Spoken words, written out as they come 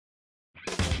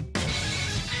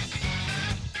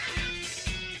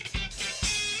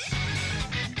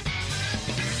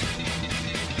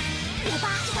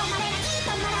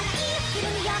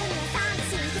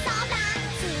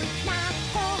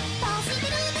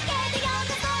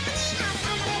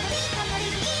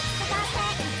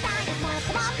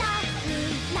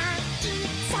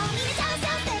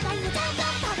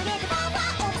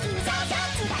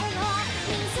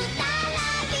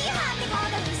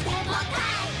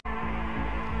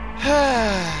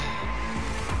I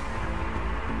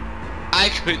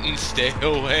couldn't stay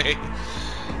away.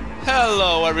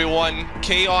 Hello everyone,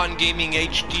 K-On Gaming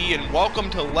HD, and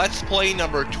welcome to Let's Play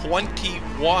number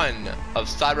 21 of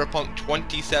Cyberpunk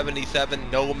 2077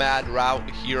 Nomad route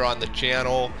here on the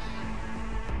channel.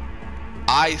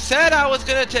 I said I was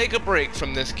going to take a break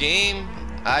from this game.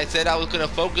 I said I was going to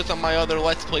focus on my other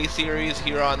Let's Play series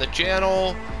here on the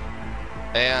channel.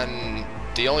 And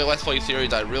the only Let's Play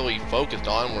series I really focused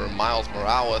on were Miles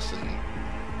Morales and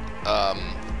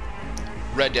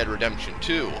Red Dead Redemption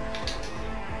 2.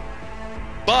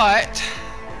 But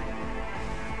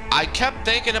I kept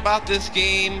thinking about this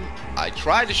game. I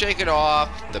tried to shake it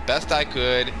off the best I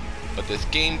could, but this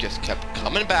game just kept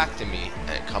coming back to me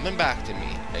and coming back to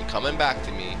me and coming back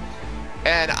to me.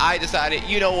 And I decided,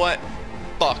 you know what?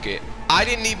 Fuck it. I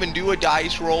didn't even do a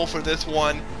dice roll for this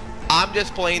one. I'm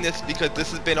just playing this because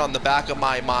this has been on the back of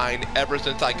my mind ever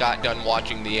since I got done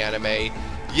watching the anime.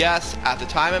 Yes, at the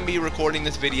time of me recording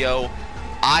this video,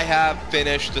 I have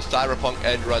finished the Cyberpunk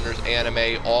Edgerunners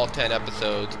anime, all 10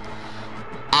 episodes.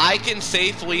 I can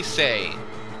safely say,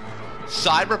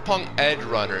 Cyberpunk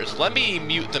Edgerunners, let me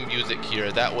mute the music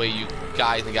here, that way you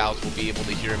guys and gals will be able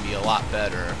to hear me a lot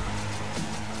better.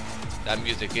 That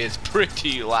music is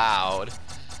pretty loud.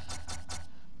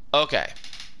 Okay.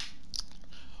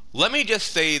 Let me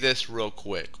just say this real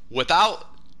quick, without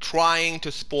trying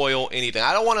to spoil anything.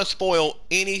 I don't want to spoil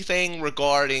anything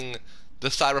regarding the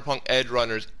Cyberpunk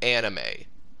Edgerunners anime,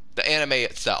 the anime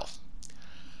itself.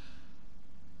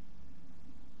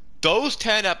 Those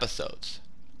 10 episodes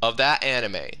of that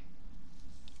anime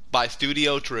by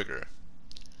Studio Trigger,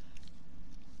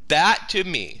 that to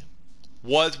me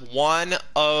was one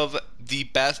of the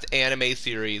best anime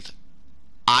series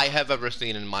I have ever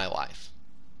seen in my life.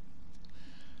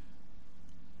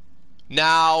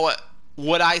 Now,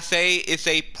 would I say it's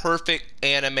a perfect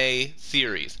anime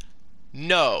series?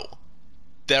 No.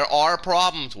 There are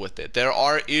problems with it. There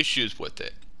are issues with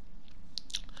it.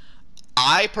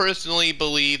 I personally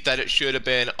believe that it should have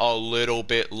been a little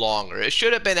bit longer. It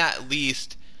should have been at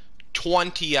least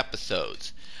 20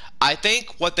 episodes. I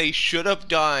think what they should have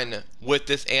done with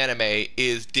this anime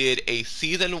is did a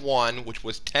season 1, which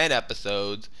was 10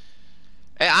 episodes.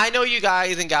 And I know you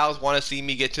guys and gals want to see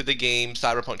me get to the game,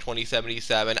 Cyberpunk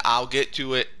 2077. I'll get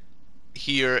to it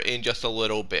here in just a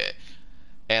little bit.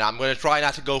 And I'm going to try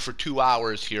not to go for 2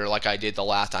 hours here like I did the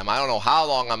last time. I don't know how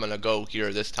long I'm going to go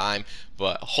here this time,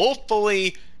 but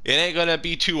hopefully it ain't going to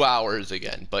be 2 hours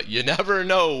again. But you never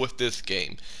know with this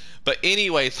game. But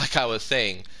anyways, like I was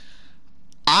saying,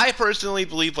 I personally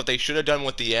believe what they should have done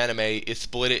with the anime is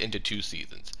split it into 2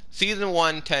 seasons. Season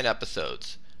 1, 10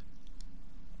 episodes.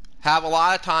 Have a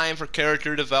lot of time for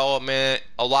character development,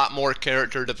 a lot more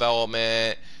character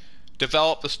development.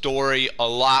 Develop the story a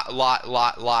lot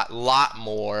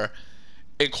more.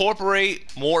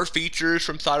 Incorporate more features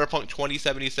from Cyberpunk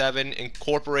 2077.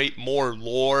 Incorporate more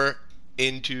lore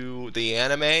into the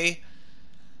anime.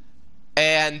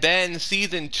 And then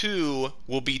season 2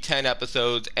 will be 10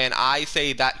 episodes, and I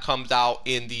say that comes out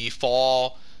in the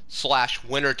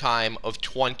fall/winter time of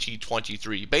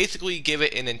 2023. Basically give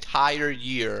it an entire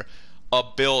year a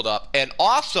build up. And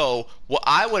also what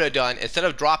I would have done, instead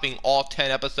of dropping all 10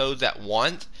 episodes at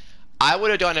once, I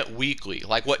would have done it weekly,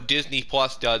 like what Disney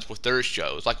Plus does with their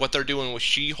shows, like what they're doing with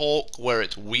She-Hulk, where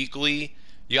it's weekly.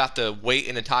 You have to wait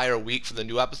an entire week for the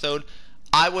new episode.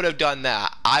 I would have done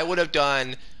that. I would have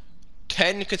done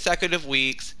 10 consecutive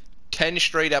weeks, 10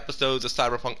 straight episodes of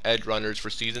Cyberpunk Edgerunners for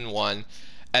season 1.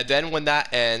 And then when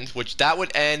that ends, which that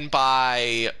would end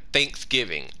by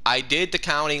Thanksgiving. I did the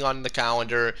counting on the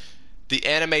calendar. The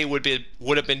anime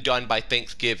would have been done by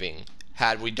Thanksgiving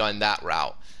had we done that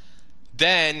route.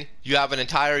 Then you have an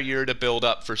entire year to build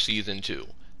up for season 2.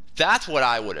 That's what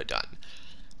I would have done.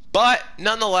 But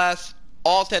nonetheless,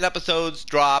 all 10 episodes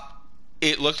drop.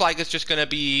 It looks like it's just going to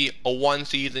be a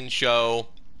 1-season show.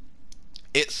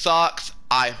 It sucks.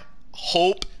 I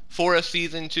hope for a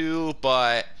season 2,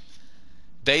 but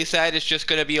they said it's just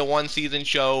going to be a 1-season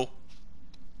show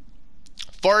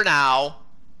for now.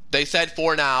 They said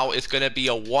for now it's going to be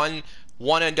a one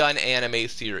and done anime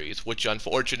series, which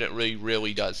unfortunately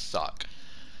really does suck.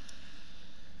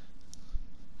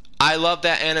 I love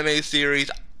that anime series.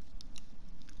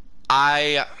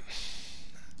 I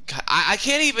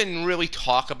can't even really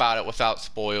talk about it without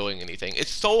spoiling anything.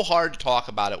 It's so hard to talk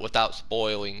about it without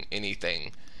spoiling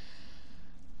anything.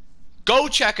 Go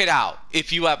check it out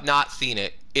if you have not seen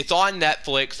it. It's on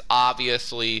Netflix,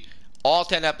 obviously. All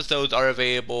 10 episodes are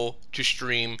available to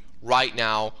stream right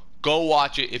now. Go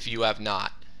watch it if you have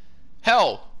not.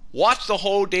 Hell, watch the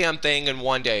whole damn thing in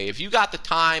one day. If you got the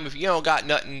time, if you don't got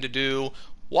nothing to do,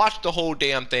 Watch the whole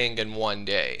damn thing in one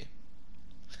day.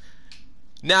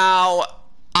 Now,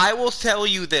 I will tell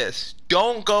you this.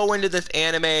 Don't go into this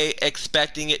anime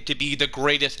expecting it to be the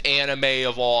greatest anime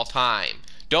of all time.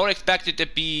 Don't expect it to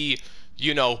be,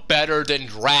 you know, better than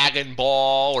Dragon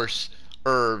Ball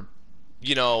or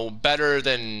you know, better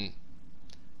than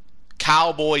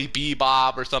Cowboy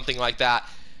Bebop or something like that.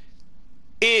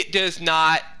 It does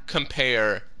not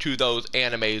compare to those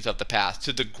animes of the past,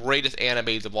 to the greatest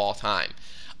animes of all time.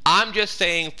 I'm just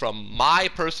saying, from my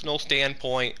personal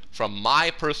standpoint, from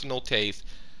my personal taste,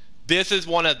 this is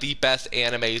one of the best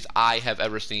animes I have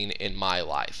ever seen in my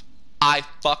life. I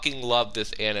fucking love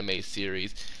this anime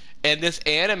series. And this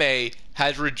anime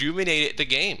has rejuvenated the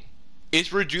game.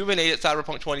 It's rejuvenated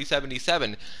Cyberpunk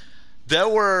 2077. There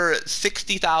were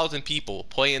 60,000 people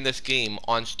playing this game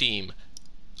on Steam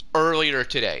earlier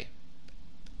today.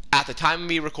 At the time of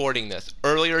me recording this,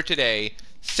 earlier today,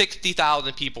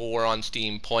 60,000 people were on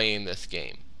Steam playing this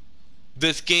game.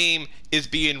 This game is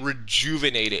being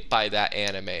rejuvenated by that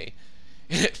anime.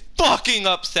 And it fucking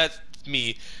upsets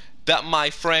me that my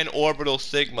friend Orbital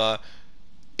Sigma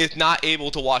is not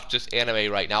able to watch this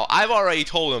anime right now. I've already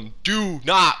told him, do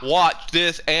not watch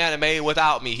this anime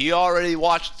without me. He already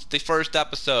watched the first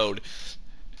episode.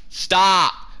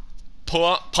 Stop.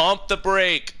 Pump the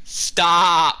brake.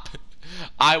 Stop.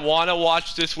 I want to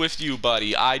watch this with you,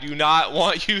 buddy. I do not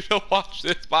want you to watch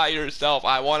this by yourself.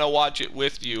 I want to watch it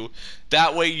with you.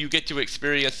 That way you get to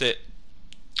experience it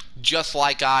just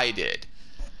like I did.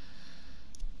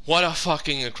 What a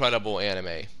fucking incredible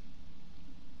anime.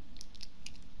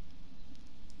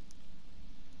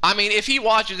 I mean, if he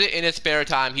watches it in his spare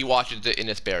time, he watches it in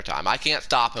his spare time. I can't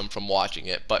stop him from watching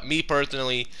it. But me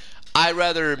personally, I'd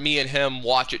rather me and him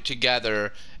watch it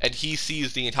together and he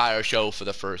sees the entire show for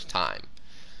the first time.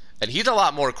 And he's a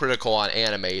lot more critical on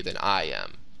anime than I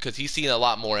am, because he's seen a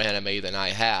lot more anime than I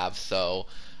have. So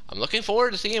I'm looking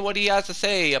forward to seeing what he has to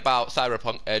say about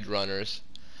Cyberpunk Edge Runners.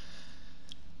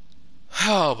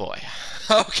 Oh boy.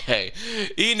 Okay,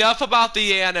 enough about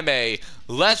the anime.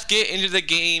 Let's get into the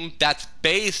game that's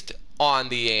based on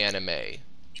the anime.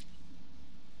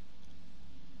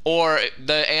 Or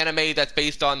the anime that's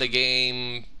based on the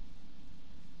game.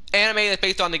 Anime that's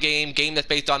based on the game that's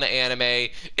based on the anime.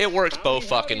 It works both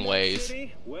fucking ways.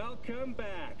 Welcome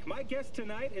back. My guest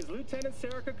tonight is Lieutenant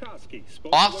Sarah Kokoski.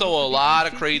 Also, a lot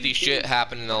of crazy shit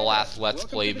happened in the last Let's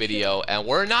Play video, and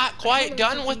we're not quite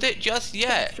done with it just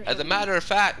yet. As a matter of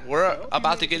fact, we're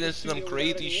about to get into some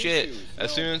crazy shit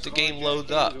as soon as the game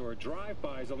loads up.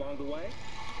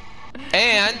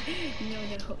 And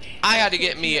I had to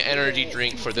get me an energy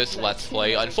drink for this Let's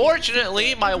Play.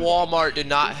 Unfortunately, my Walmart did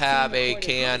not have a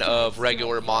can of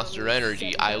regular Monster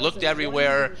Energy. I looked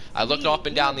everywhere. I looked up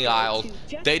and down the aisles.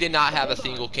 They did not have a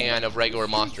single can of regular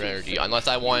Monster Energy, unless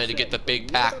I wanted to get the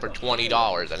big pack for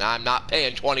 $20, and I'm not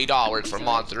paying $20 for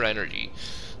Monster Energy.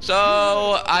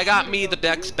 So I got me the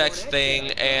Bex Specs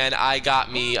thing, and I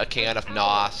got me a can of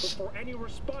NOS.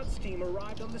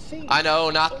 I know,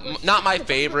 not my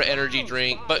favorite energy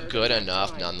drink, but good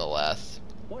enough nonetheless.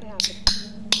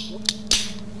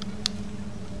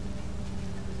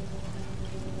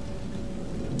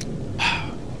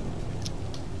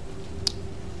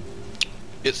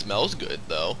 It smells good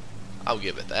though. I'll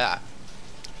give it that.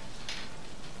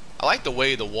 I like the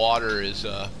way the water is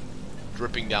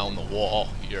dripping down the wall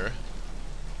here.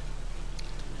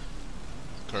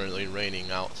 Currently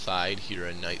raining outside here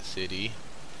in Night City.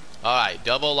 Alright,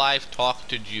 Double Life, talk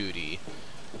to Judy.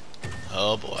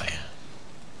 Oh boy.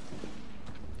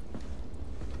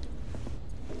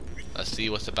 Let's see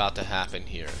what's about to happen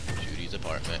here. Judy's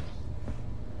apartment.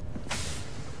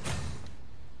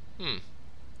 I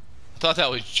thought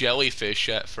that was jellyfish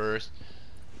at first.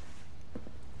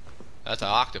 That's an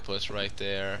octopus right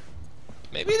there.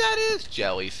 Maybe that is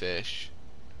jellyfish.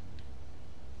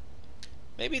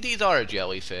 Maybe these are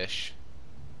jellyfish.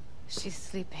 She's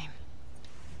sleeping.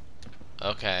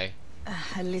 Okay.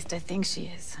 At least I think she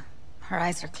is. Her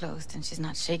eyes are closed and she's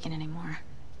not shaking anymore.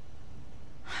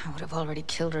 I would have already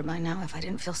killed her by now if I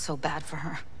didn't feel so bad for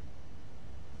her.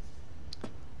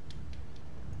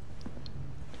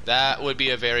 That would be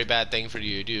a very bad thing for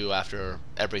you to do after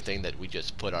everything that we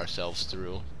just put ourselves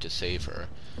through to save her.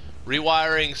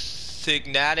 Rewiring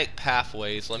synaptic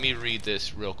pathways. Let me read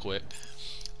this real quick.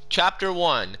 Chapter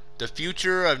 1. The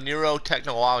future of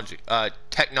neurotechnology.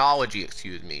 Technology,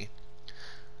 excuse me.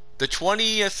 The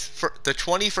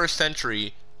 21st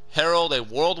century herald a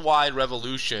worldwide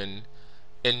revolution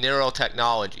in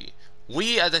neurotechnology.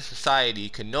 We as a society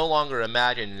can no longer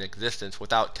imagine an existence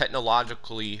without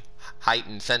technologically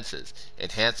heightened senses,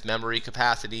 enhanced memory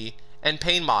capacity, and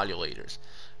pain modulators.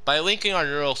 By linking our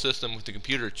neural system with the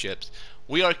computer chips,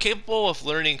 we are capable of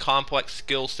learning complex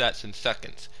skill sets in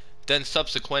seconds, then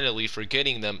subsequently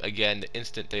forgetting them again the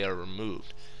instant they are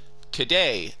removed.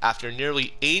 Today, after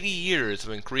nearly 80 years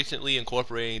of increasingly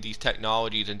incorporating these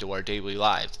technologies into our daily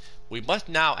lives, we must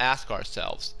now ask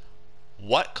ourselves,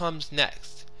 what comes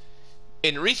next?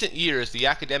 In recent years, the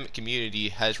academic community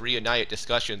has reunited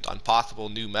discussions on possible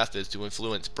new methods to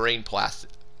influence brain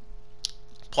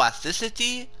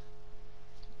plasticity?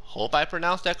 Hope I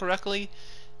pronounced that correctly.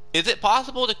 Is it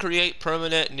possible to create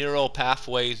permanent neural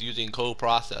pathways using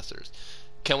coprocessors?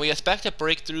 Can we expect a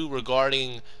breakthrough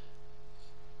regarding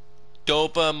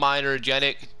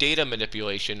dopaminergic data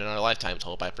manipulation in our lifetimes?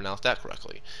 Hope I pronounced that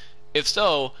correctly. If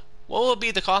so, what will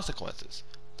be the consequences?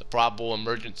 The probable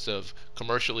emergence of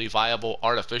commercially viable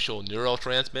artificial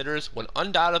neurotransmitters would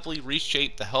undoubtedly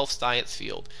reshape the health science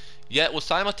field, yet will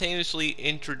simultaneously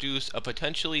introduce a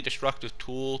potentially destructive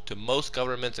tool to most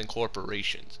governments and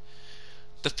corporations.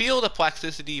 The field of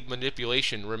plasticity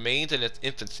manipulation remains in its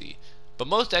infancy, but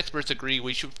most experts agree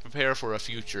we should prepare for a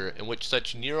future in which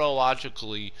such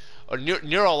neurological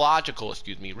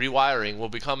rewiring will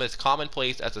become as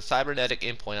commonplace as the cybernetic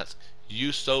implants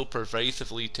used so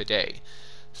pervasively today.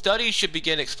 Studies should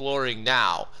begin exploring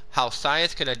now how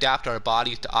science can adapt our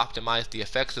bodies to optimize the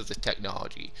effects of the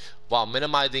technology, while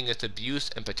minimizing its abuse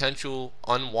and potential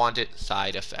unwanted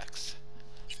side effects.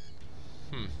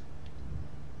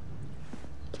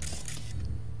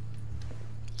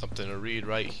 Something to read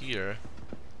right here.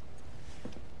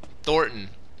 Thornton,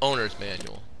 Owner's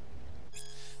Manual.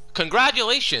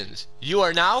 Congratulations! You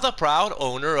are now the proud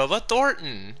owner of a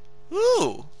Thornton.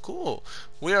 Ooh, cool.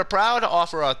 We are proud to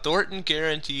offer a Thornton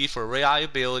guarantee for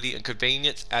reliability and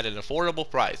convenience at an affordable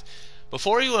price.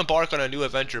 Before you embark on a new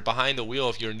adventure behind the wheel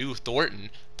of your new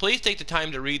Thornton, please take the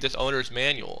time to read this owner's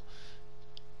manual.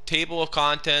 Table of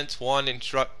contents: 1.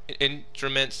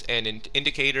 Instruments and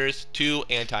indicators. 2.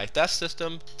 Anti-theft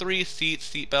system. 3.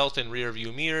 Seat belts and rear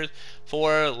view mirrors.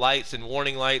 4. Lights and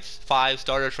warning lights. 5.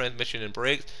 Starter, transmission and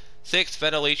brakes. 6.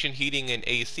 Ventilation, heating and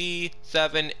AC.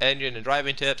 7. Engine and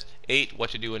driving tips. 8.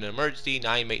 What to do in an emergency.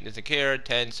 9. Maintenance and care.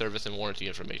 10. Service and warranty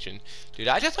information. Did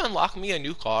I just unlock me a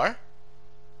new car?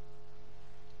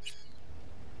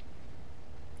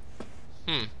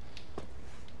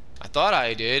 I thought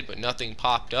I did, but nothing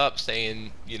popped up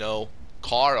saying,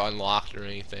 car unlocked or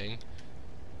anything.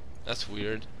 That's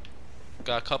weird.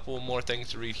 Got a couple more things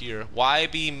to read here. Why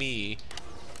Be Me?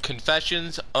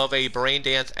 Confessions of a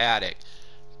Braindance Addict.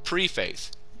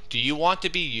 Preface. Do you want to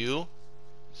be you?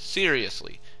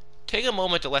 Seriously. Take a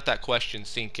moment to let that question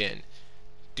sink in.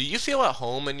 Do you feel at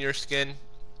home in your skin?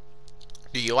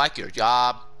 Do you like your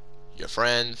job, your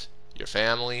friends, your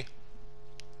family?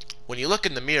 When you look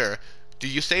in the mirror, do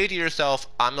you say to yourself,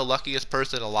 I'm the luckiest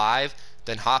person alive,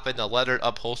 then hop in the leathered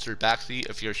upholstered backseat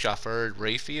of your chauffeured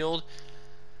Rayfield?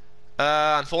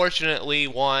 Unfortunately,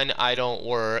 1, I don't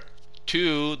work.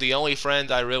 2, the only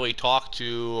friends I really talk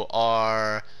to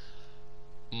are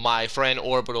my friend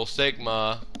Orbital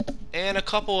Sigma and a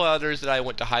couple others that I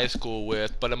went to high school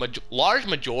with, but a large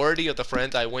majority of the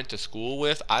friends I went to school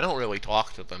with, I don't really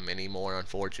talk to them anymore,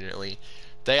 unfortunately.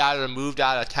 They either moved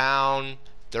out of town,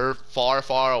 they're far,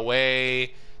 far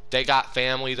away, they got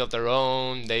families of their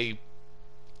own, they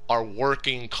are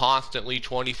working constantly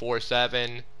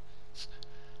 24/7,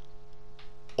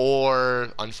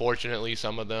 or unfortunately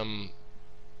some of them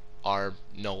are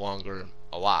no longer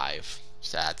alive,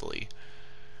 sadly.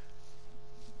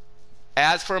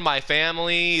 As for my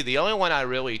family, the only one I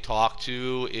really talk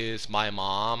to is my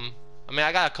mom. I mean,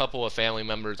 I got a couple of family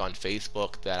members on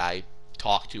Facebook that I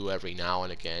talk to every now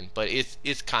and again, but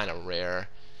it's kind of rare.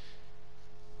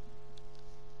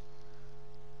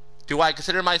 Do I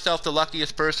consider myself the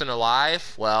luckiest person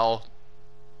alive? Well,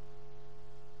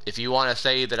 if you want to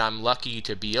say that I'm lucky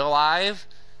to be alive,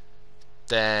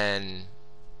 then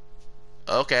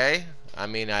okay. I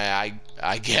mean, I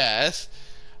guess.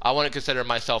 I wouldn't consider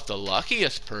myself the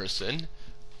luckiest person,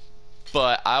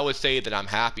 but I would say that I'm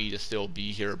happy to still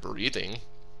be here breathing.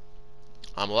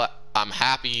 I'm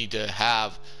happy to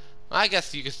have, I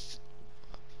guess you could,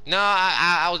 no,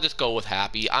 I'll just go with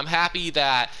happy. I'm happy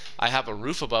that I have a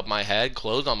roof above my head,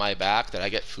 clothes on my back, that I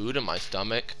get food in my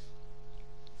stomach,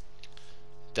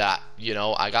 that,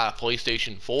 I got a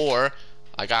PlayStation 4,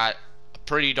 I got a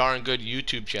pretty darn good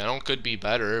YouTube channel. Could be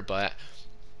better, but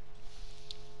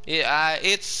yeah,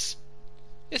 it's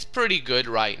pretty good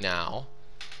right now.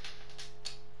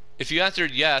 If you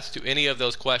answered yes to any of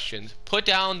those questions, put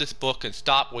down this book and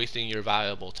stop wasting your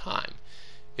valuable time.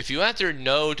 If you answered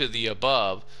no to the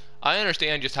above, I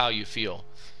understand just how you feel.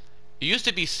 It used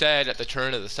to be said at the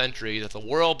turn of the century that the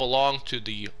world belonged to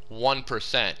the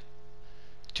 1%.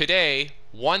 Today,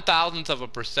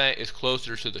 1,000% is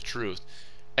closer to the truth,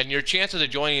 and your chances of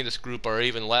joining this group are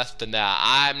even less than that.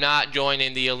 I'm not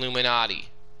joining the Illuminati.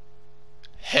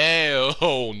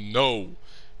 Hell no.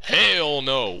 Hell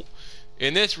no.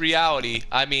 In this reality,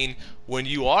 I mean, when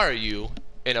you are you,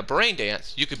 in a brain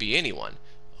dance, you could be anyone.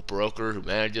 A broker who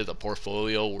manages a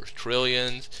portfolio worth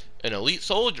trillions, an elite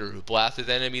soldier who blasts his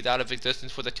enemies out of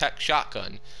existence with a tech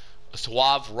shotgun, a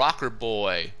suave rocker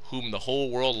boy whom the whole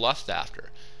world lusts after.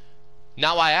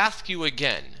 Now I ask you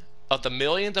again, of the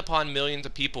millions upon millions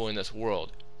of people in this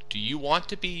world, do you want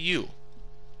to be you?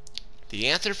 The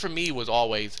answer for me was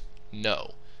always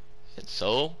no. And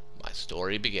so, my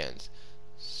story begins.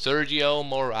 Sergio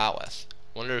Morales.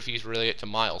 Wonder if he's related to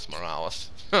Miles Morales.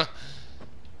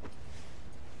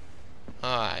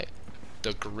 Alright.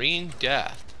 The Green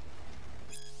Death.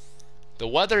 The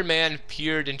weatherman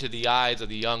peered into the eyes of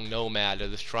the young nomad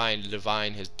as if trying to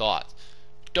divine his thoughts.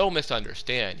 Don't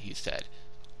misunderstand, he said.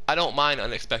 I don't mind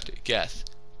unexpected guests,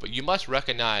 but you must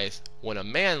recognize when a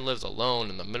man lives alone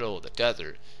in the middle of the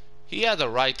desert, he has a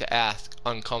right to ask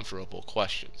uncomfortable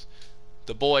questions.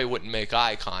 The boy wouldn't make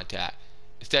eye contact,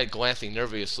 instead glancing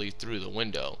nervously through the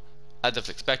window, as if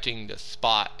expecting to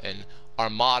spot an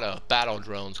armada of battle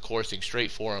drones coursing straight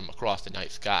for him across the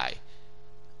night sky.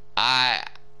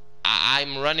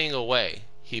 I'm running away,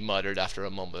 he muttered after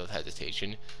a moment of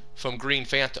hesitation, from Green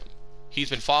Phantom.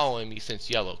 He's been following me since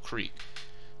Yellow Creek.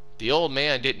 The old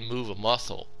man didn't move a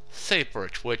muscle, save for a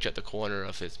twitch at the corner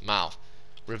of his mouth,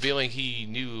 revealing he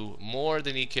knew more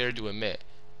than he cared to admit.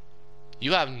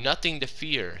 You have nothing to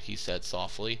fear, he said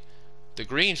softly. The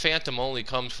Green Phantom only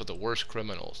comes for the worst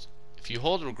criminals. If you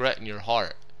hold regret in your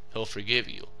heart, he'll forgive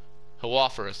you. He'll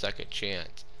offer a second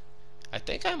chance. I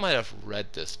think I might have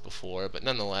read this before, but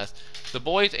nonetheless, the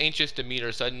boy's anxious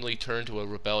demeanor suddenly turned to a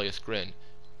rebellious grin.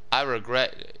 I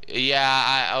regret...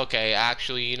 Yeah, okay,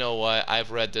 actually, you know what?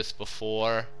 I've read this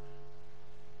before.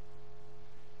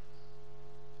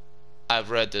 If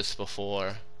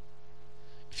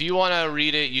you want to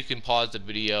read it, you can pause the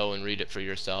video and read it for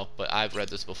yourself, but I've read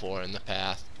this before in the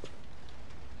past.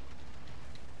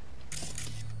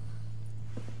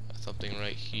 Something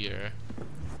right here.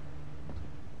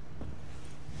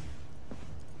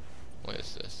 What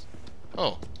is this?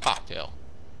 Oh, cocktail.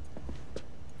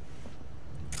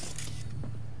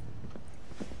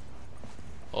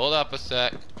 Hold up a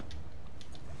sec.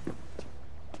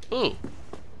 Ooh.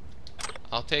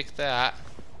 I'll take that.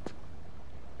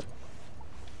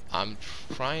 I'm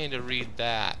trying to read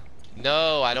that.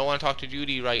 No, I don't want to talk to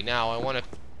Judy right now. I want to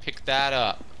pick that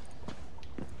up.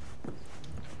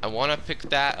 I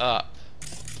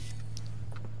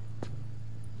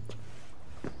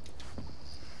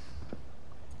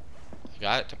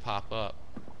got it to pop up.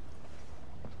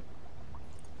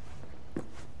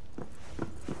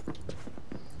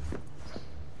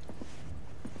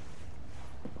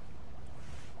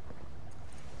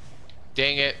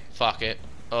 Dang it. Fuck it.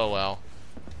 Oh well.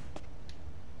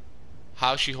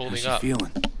 How's she holding up? How's she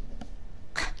feeling?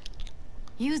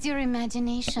 Use your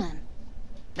imagination.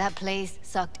 That place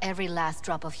sucked every last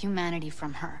drop of humanity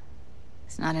from her.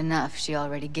 It's not enough. She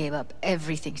already gave up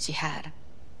everything she had.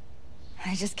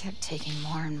 I just kept taking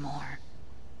more and more.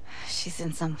 She's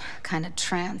in some kind of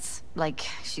trance, like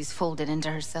she's folded into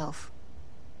herself.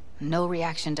 No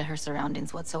reaction to her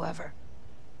surroundings whatsoever.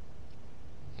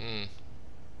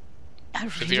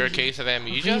 Severe case of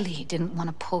amnesia? I really didn't want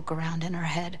to poke around in her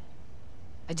head.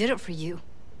 I did it for you.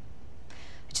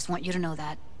 I just want you to know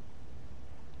that.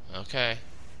 Okay.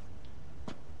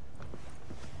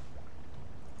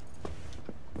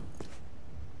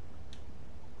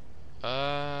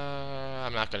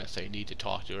 I'm not gonna say need to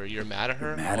talk to her. You're mad at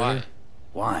her? Mad at her?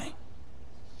 Why?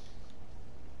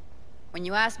 When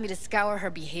you asked me to scour her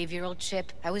behavioral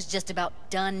chip, I was just about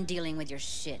done dealing with your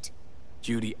shit.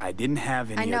 Judy, I didn't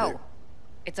have any I know. other...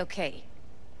 It's okay.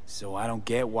 So I don't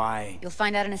get why... You'll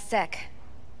find out in a sec.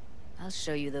 I'll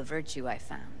show you the virtue I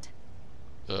found.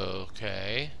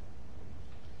 Okay.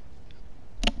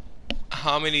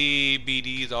 How many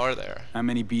BDs are there? How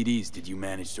many BDs did you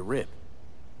manage to rip?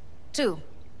 2.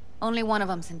 Only one of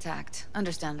them's intact.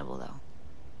 Understandable, though.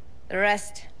 The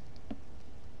rest...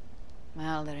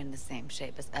 well, they're in the same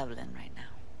shape as Evelyn right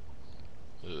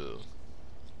now. Ooh.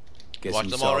 Guess Watch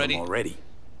you them saw already? them already.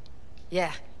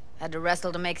 Yeah. Had to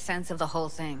wrestle to make sense of the whole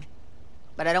thing.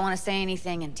 But I don't want to say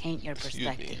anything and taint your Excuse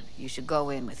perspective. me. You should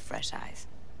go in with fresh eyes.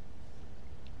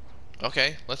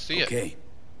 Okay, let's see it. Okay.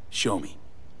 Show me.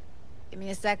 Give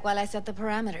me a sec while I set the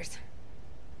parameters.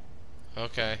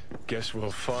 Okay. Guess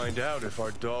we'll find out if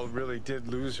our doll really did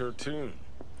lose her tune.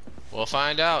 We'll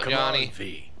find out, Come Johnny. on,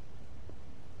 V.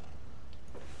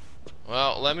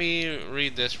 Well, let me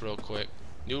read this real quick.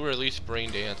 New release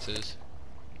Brain Dances.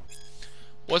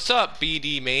 What's up,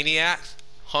 BD Maniacs?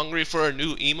 Hungry for a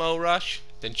new emo rush?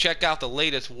 Then check out the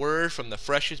latest word from the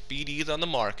freshest BDs on the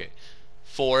market.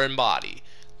 Foreign body.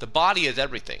 The body is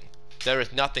everything. There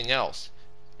is nothing else.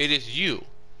 It is you,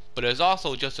 but it is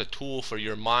also just a tool for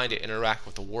your mind to interact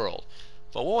with the world.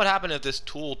 But what would happen if this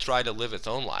tool tried to live its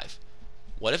own life?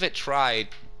 What if it tried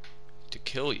to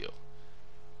kill you?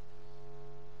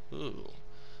 Ooh.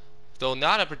 Though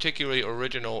not a particularly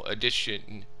original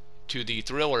addition to the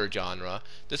thriller genre,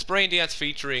 this brain dance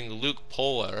featuring Luke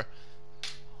Polar,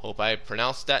 hope I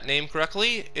pronounced that name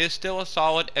correctly, is still a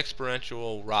solid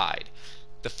experiential ride.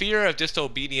 The fear of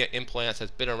disobedient implants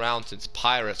has been around since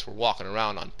pirates were walking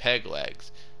around on peg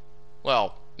legs.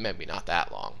 Well, maybe not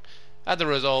that long. As a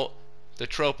result, the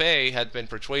trope has been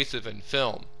persuasive in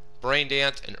film, brain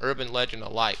dance, and urban legend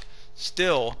alike.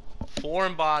 Still,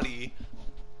 Foreign Body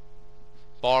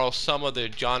borrows some of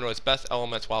the genre's best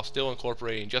elements while still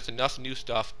incorporating just enough new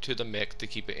stuff to the mix to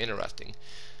keep it interesting.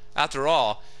 After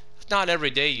all, it's not every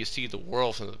day you see the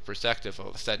world from the perspective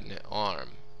of a sentient arm.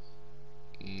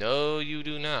 No, you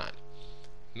do not.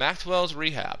 Maxwell's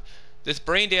Rehab. This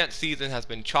brain dance season has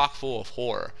been chock full of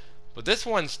horror, but this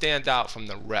one stands out from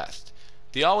the rest.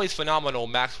 The always phenomenal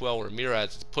Maxwell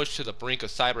Ramirez is pushed to the brink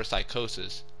of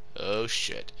cyberpsychosis. Oh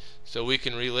shit. So we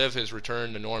can relive his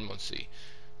return to normalcy.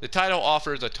 The title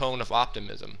offers a tone of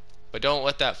optimism, but don't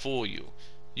let that fool you.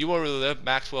 You will relive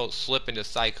Maxwell's slip into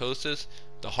psychosis,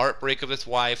 the heartbreak of his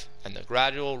wife, and the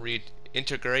gradual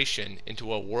reintegration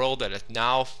into a world that is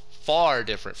now far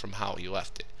different from how he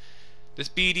left it. This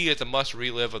BD is a must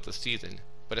relive of the season,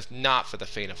 but it's not for the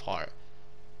faint of heart.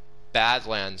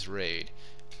 Badlands Raid.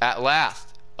 At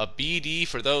last, a BD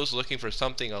for those looking for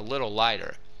something a little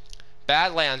lighter.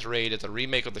 Badlands Raid is a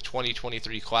remake of the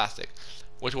 2023 classic,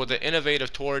 which was an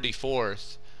innovative tour de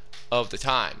force of the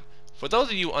time. For those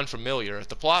of you unfamiliar,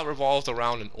 the plot revolves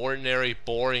around an ordinary,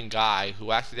 boring guy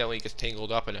who accidentally gets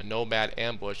tangled up in a Nomad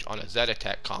ambush on a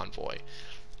Zetatech convoy.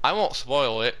 I won't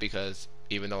spoil it because,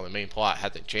 even though the main plot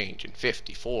hasn't changed in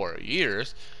 54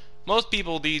 years, most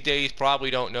people these days probably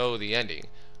don't know the ending.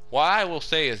 What I will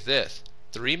say is this: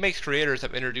 the remake's creators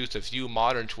have introduced a few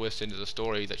modern twists into the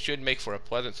story that should make for a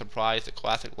pleasant surprise to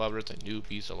classic lovers and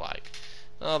newbies alike.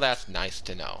 Well, that's nice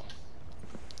to know.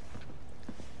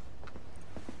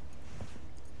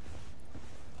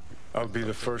 I'll be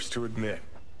the first to admit,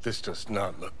 this does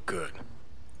not look good.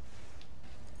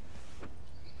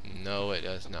 No, it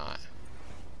does not.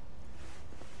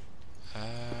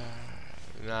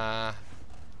 Nah.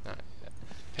 Not yet.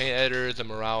 Paint editors and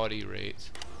morality rates.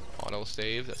 Auto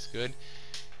save, that's good.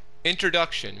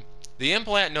 Introduction. The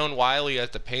implant known widely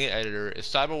as the pain editor is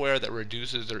cyberware that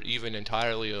reduces or even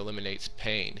entirely eliminates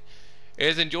pain. It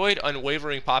has enjoyed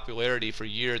unwavering popularity for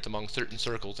years among certain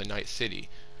circles in Night City,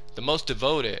 the most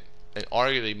devoted, and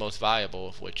arguably most valuable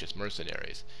of which is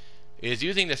mercenaries. It is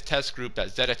using this test group that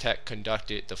Zetatech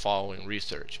conducted the following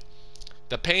research.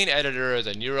 The pain editor is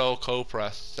a neural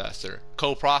coprocessor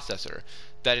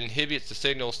that inhibits the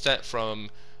signals sent from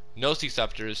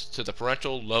nociceptors to the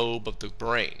parental lobe of the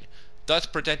brain, thus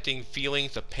preventing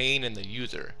feelings of pain in the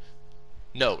user.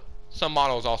 Note, some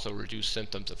models also reduce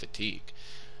symptoms of fatigue.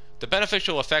 The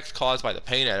beneficial effects caused by the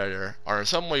pain editor are in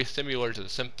some ways similar to the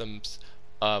symptoms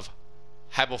of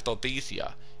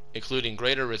hypothalamia, including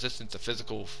greater resistance to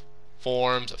physical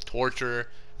forms of torture,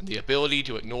 and the ability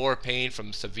to ignore pain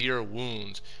from severe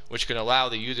wounds, which can allow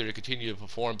the user to continue to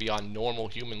perform beyond normal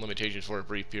human limitations for a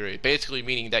brief period. Basically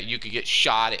meaning that you could get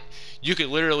shot at, you could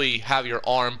literally have your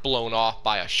arm blown off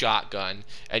by a shotgun,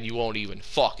 and you won't even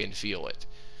fucking feel it.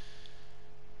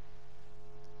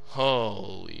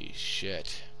 Holy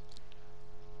shit.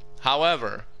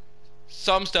 However,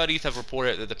 some studies have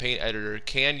reported that the paint editor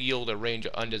can yield a range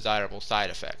of undesirable side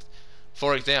effects.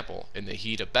 For example, in the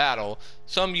heat of battle,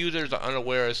 some users are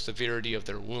unaware of the severity of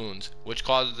their wounds, which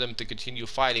causes them to continue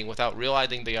fighting without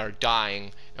realizing they are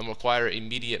dying and require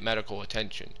immediate medical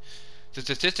attention. The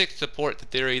statistics support the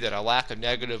theory that a lack of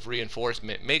negative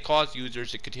reinforcement may cause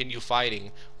users to continue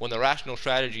fighting when the rational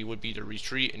strategy would be to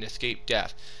retreat and escape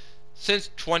death. Since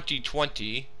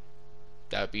 2020,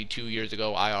 that would be 2 years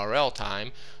ago IRL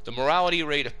time, the mortality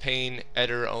rate of pain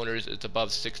editor owners is above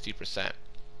 60%.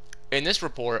 In this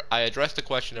report, I address the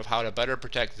question of how to better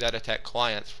protect Zetatech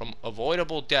clients from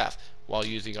avoidable death while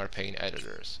using our pain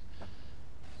editors.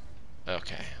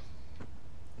 Okay.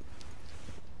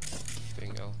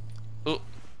 Bingo. Ooh,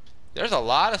 there's a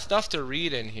lot of stuff to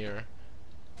read in here.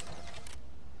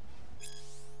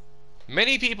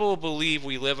 Many people believe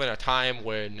we live in a time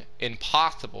when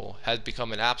impossible has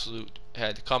become an obsolete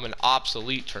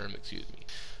term,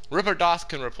 Ripper dots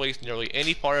can replace nearly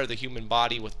any part of the human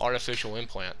body with artificial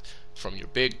implants, from your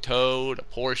big toe to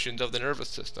portions of the nervous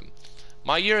system.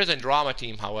 My years in drama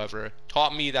team, however,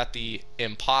 taught me that the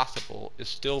impossible is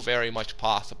still very much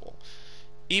possible.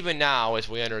 Even now, as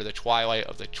we enter the twilight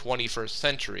of the 21st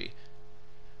century,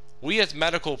 we as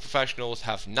medical professionals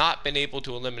have not been able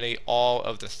to eliminate all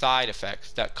of the side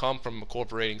effects that come from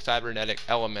incorporating cybernetic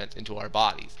elements into our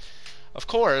bodies. Of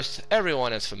course,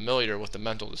 everyone is familiar with the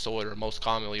mental disorder most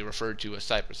commonly referred to as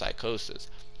cyberpsychosis,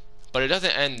 but it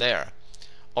doesn't end there.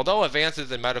 Although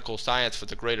advances in medical science for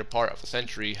the greater part of a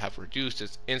century have reduced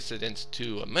its incidence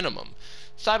to a minimum,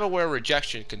 cyberware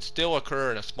rejection can still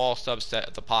occur in a small subset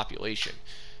of the population.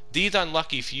 These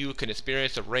unlucky few can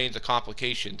experience a range of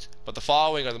complications, but the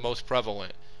following are the most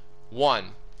prevalent.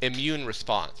 1. Immune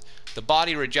response. The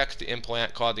body rejects the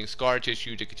implant, causing scar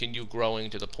tissue to continue growing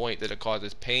to the point that it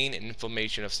causes pain and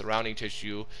inflammation of surrounding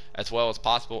tissue, as well as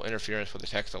possible interference with the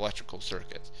text electrical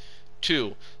circuits.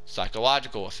 2.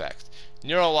 Psychological effects.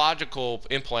 Neurological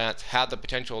implants have the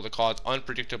potential to cause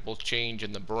unpredictable change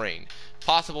in the brain.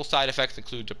 Possible side effects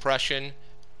include depression,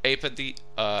 apathy,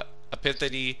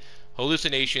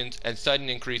 hallucinations, and sudden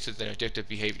increases in addictive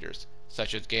behaviors,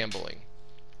 such as gambling.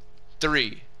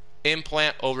 3.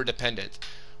 Implant overdependence.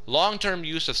 Long-term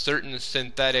use of certain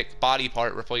synthetic body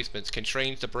part replacements can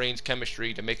change the brain's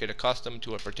chemistry to make it accustomed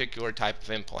to a particular type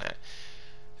of implant.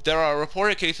 There are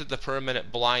reported cases of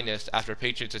permanent blindness after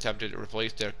patients attempted to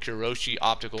replace their Kuroshi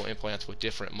optical implants with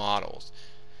different models.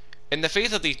 In the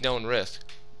face of these known risks,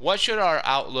 what should our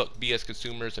outlook be as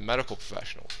consumers and medical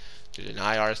professionals? To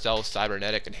deny ourselves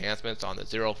cybernetic enhancements on the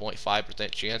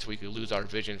 0.5% chance we could lose our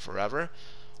vision forever?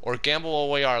 Or gamble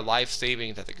away our life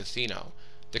savings at the casino?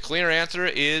 The clear answer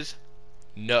is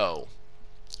no.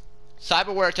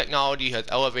 Cyberware technology has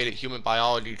elevated human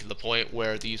biology to the point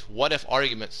where these what-if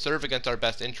arguments serve against our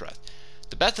best interest.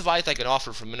 The best advice I can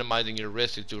offer for minimizing your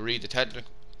risk is to read the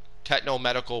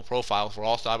techno-medical profile for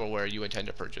all cyberware you intend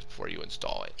to purchase before you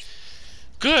install it.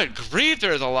 Good grief,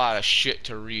 there's a lot of shit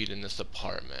to read in this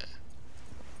apartment.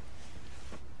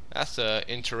 That's an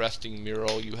interesting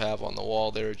mural you have on the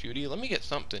wall there, Judy. Let me get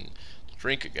something to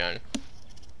drink again.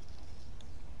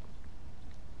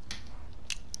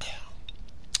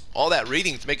 All that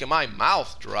reading's making my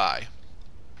mouth dry.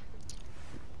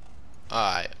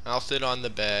 Alright, I'll sit on the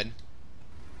bed.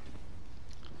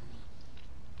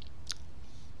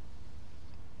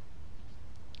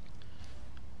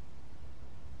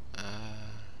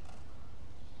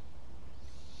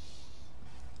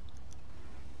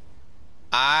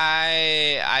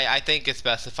 I think it's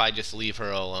best if I just leave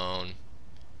her alone.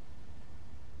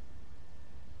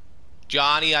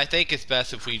 Johnny, I think it's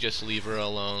best if we just leave her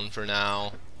alone for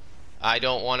now. I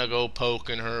don't want to go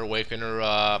poking her, waking her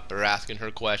up, or asking her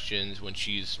questions when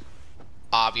she's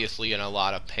obviously in a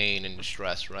lot of pain and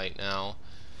distress right now.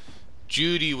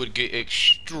 Judy would get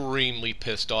extremely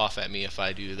pissed off at me if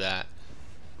I do that.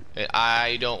 And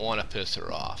I don't want to piss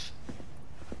her off.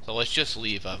 So let's just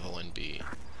leave Evelyn be.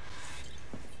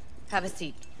 Have a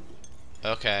seat.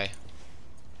 Okay.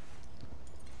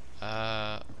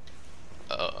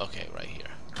 Okay, right here.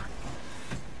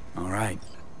 All right,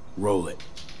 roll it.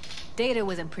 Data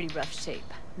was in pretty rough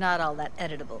shape. Not all that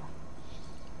editable.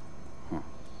 Huh.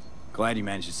 Glad you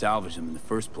managed to salvage them in the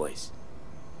first place.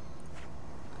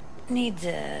 Needs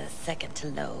a second to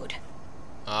load.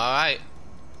 Alright.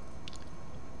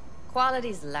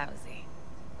 Quality's lousy,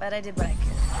 but I did what I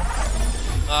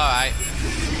could. Alright.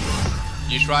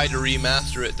 You tried to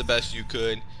remaster it the best you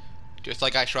could. Just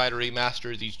like I try to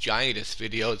remaster these Giantess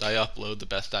videos I upload the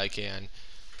best I can.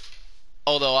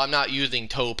 Although I'm not using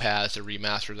Topaz to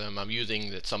remaster them. I'm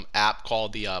using some app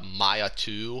called the Maya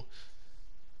 2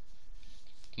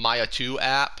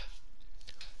 app.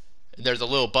 There's a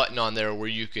little button on there where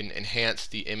you can enhance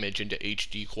the image into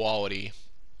HD quality.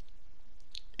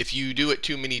 If you do it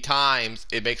too many times,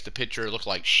 it makes the picture look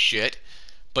like shit.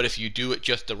 But if you do it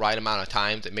just the right amount of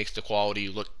times, it makes the quality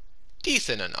look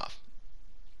decent enough.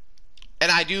 And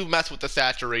I do mess with the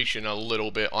saturation a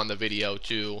little bit on the video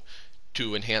too,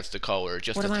 to enhance the color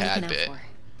just a tad bit. What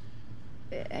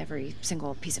am I looking out for? Every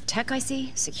single piece of tech I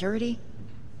see? Security?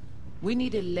 We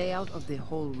need a layout of the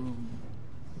whole room.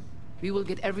 We will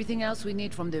get everything else we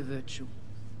need from the Virtue.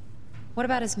 What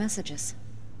about his messages?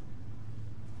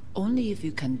 Only if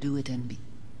you can do it and be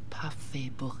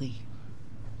parfait bourré.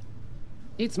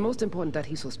 It's most important that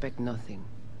he suspect nothing.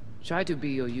 Try to be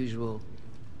your usual,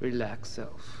 relaxed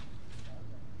self.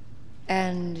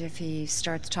 And if he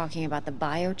starts talking about the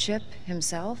biochip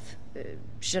himself,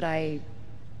 should I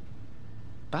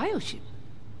Bioship?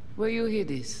 Where you hear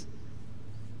this?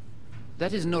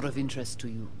 That is not of interest to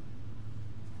you.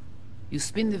 You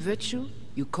spin the virtue,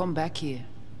 you come back here.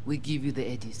 We give you the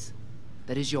eddies.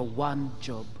 That is your one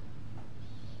job.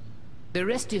 The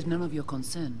rest is none of your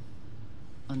concern.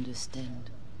 Understand?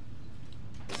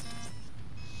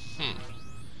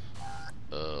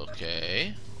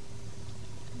 Okay.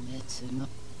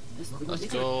 Let's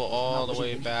go all the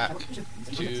way back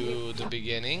to the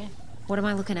beginning. What am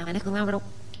I looking at?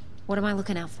 What am I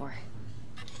looking out for?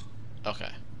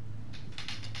 Okay.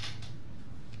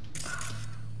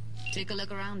 Take a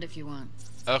look around if you want.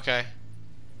 Okay.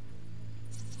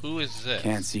 Who is this?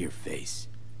 Can't see your face.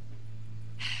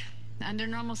 Under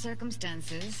normal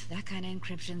circumstances, that kind of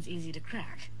encryption's easy to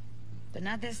crack. But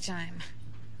not this time.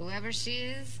 Whoever she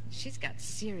is, she's got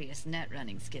serious net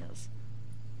running skills.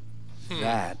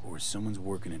 That, or someone's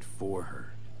working it for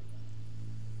her.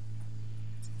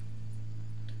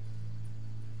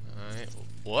 Alright,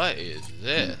 what is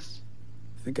this?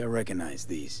 I think I recognize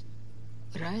these.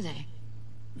 What are they?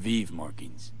 Vive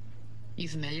markings. You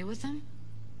familiar with them?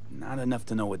 Not enough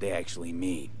to know what they actually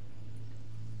mean.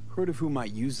 Heard of who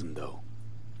might use them, though.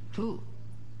 Who?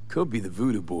 Could be the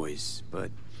Voodoo Boys,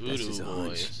 but that's Voodoo just a hunch.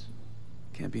 Boys.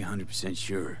 Can't be 100%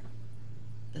 sure.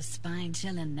 The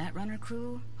spine-chilling Netrunner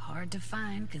crew? Hard to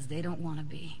find, because they don't want to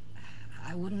be.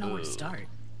 I wouldn't know where to start.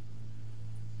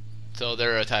 So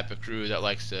they're a type of crew that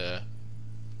likes to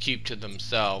keep to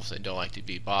themselves and don't like to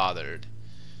be bothered.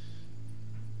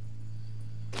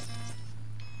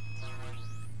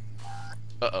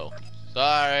 Uh-oh.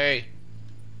 Sorry.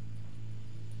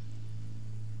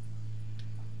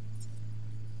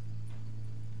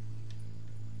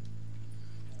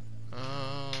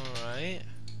 Alright.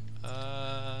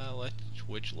 Let's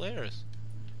switch layers.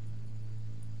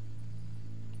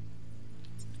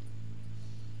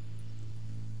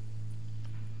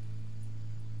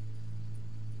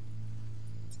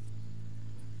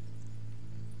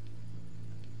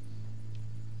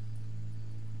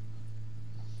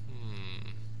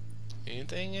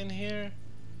 Anything in here?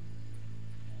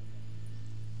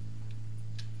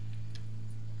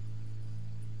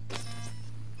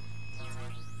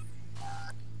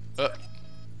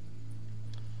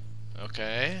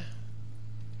 Okay.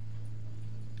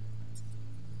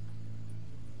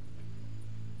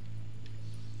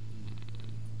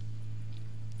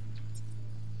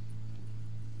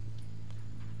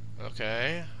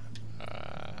 Okay.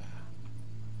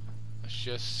 Let's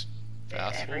just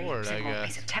fast forward, I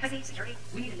guess.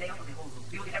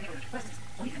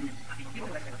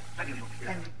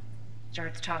 And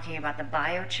starts talking about the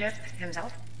biochip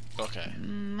himself. Okay.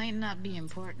 Might not be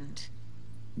important.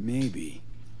 Maybe.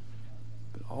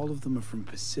 But all of them are from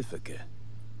Pacifica.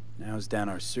 Now's down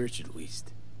our search, at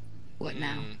least. What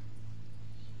now?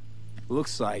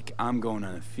 Looks like I'm going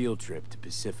on a field trip to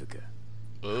Pacifica.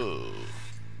 Ooh.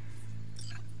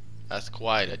 That's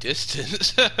quite a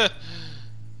distance.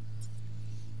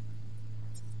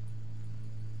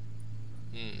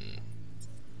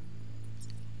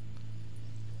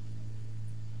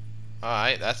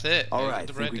 Alright, that's it. Alright,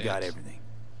 I think we got everything.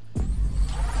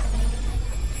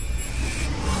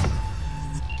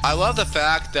 I love the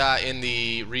fact that in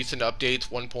the recent updates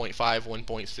 1.5,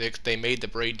 1.6, they made the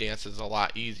braid dances a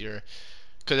lot easier.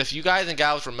 Because if you guys and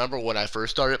gals remember when I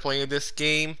first started playing this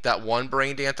game, that one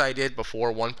brain dance I did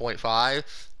before 1.5,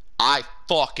 I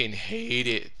fucking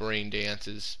hated brain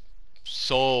dances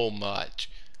so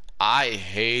much. I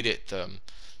hated them.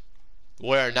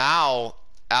 Where now,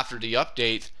 after the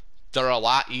updates, they're a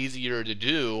lot easier to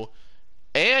do,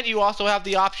 and you also have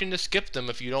the option to skip them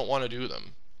if you don't want to do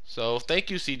them. So thank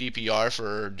you CDPR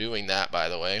for doing that, by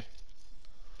the way.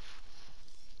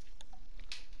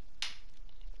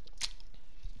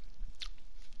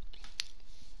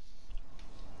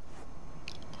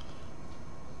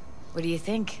 What do you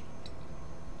think?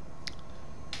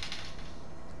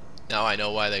 Now I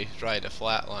know why they tried to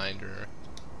flatline her.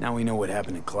 Now we know what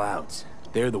happened to Clouds.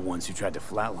 They're the ones who tried to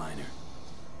flatline her.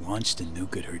 Launched a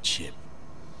nuke at her ship.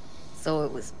 So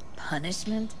it was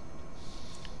punishment?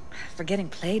 For getting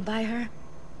played by her?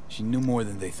 She knew more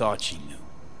than they thought she knew.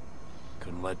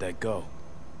 Couldn't let that go.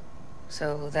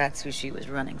 So that's who she was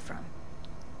running from.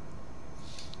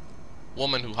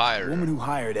 Woman who hired her. Woman who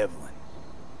hired Evelyn.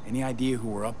 Any idea who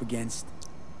we're up against?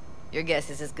 Your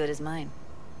guess is as good as mine.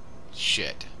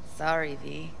 Shit. Sorry,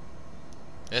 V.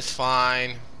 It's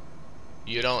fine.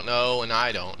 You don't know and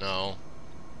I don't know.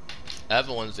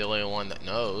 Evelyn's the only one that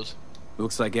knows.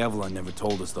 Looks like Evelyn never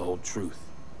told us the whole truth.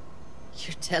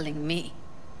 You're telling me?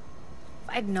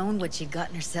 If I'd known what she'd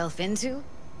gotten herself into?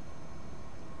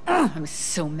 I'm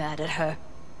so mad at her.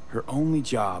 Her only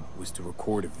job was to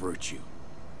record a virtue.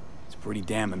 pretty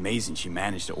damn amazing she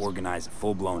managed to organize a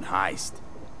full-blown heist.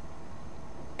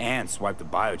 And swipe the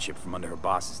biochip from under her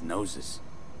boss's noses.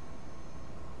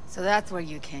 So that's where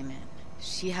you came in.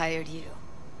 She hired you.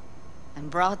 And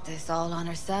brought this all on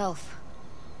herself.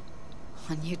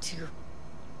 On you two.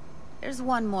 There's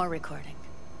one more recording.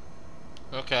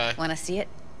 Okay. Wanna see it?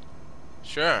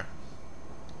 Sure.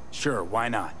 Sure, why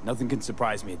not? Nothing can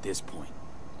surprise me at this point.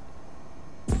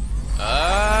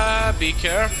 Be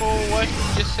careful what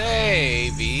you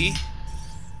say, V.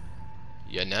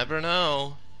 You never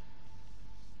know.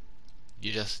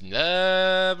 You just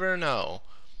never know.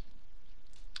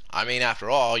 I mean, after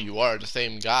all, you are the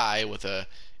same guy with a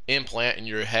implant in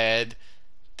your head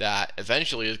that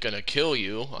eventually is going to kill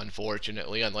you,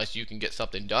 unfortunately, unless you can get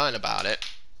something done about it.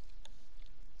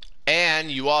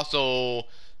 And you also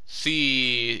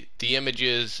see the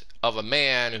images of a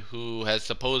man who has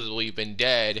supposedly been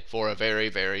dead for a very,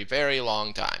 very, very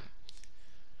long time.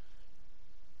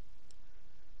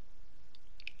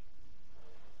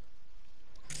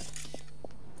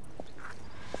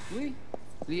 Oui,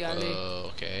 lui aller.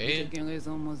 Okay. J'ai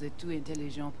raison, moi c'est tout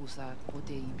intelligent pour ça,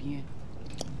 protéger bien.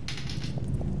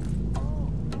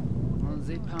 On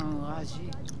n'est pas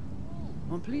enragé.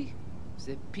 En plus,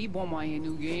 c'est plus bon moyen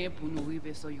nous gagner pour nous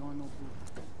arriver sur yon nous.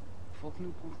 Faut que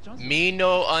nous prenions chance. Me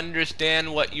no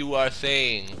understand what you are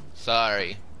saying.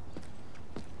 Sorry.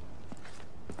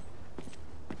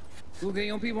 Vous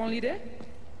gagnez plus bon l'idée?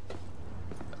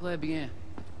 Très bien.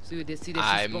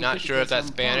 I'm not sure if that's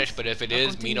Spanish, but if it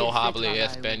is, me no hable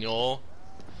español.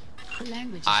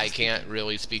 I can't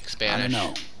really speak Spanish. I don't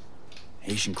know.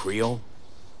 Haitian Creole?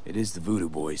 It is the Voodoo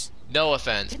Boys. No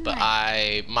offense, but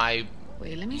my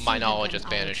knowledge of of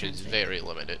Spanish is very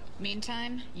limited.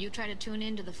 Meantime, you try to tune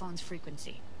into the phone's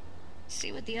frequency.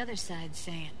 See what the other side's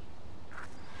saying.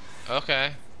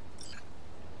 Okay.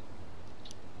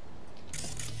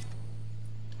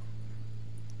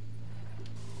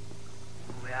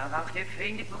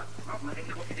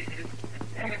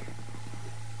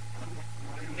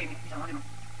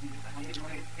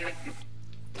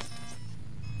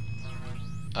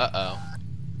 Uh-oh.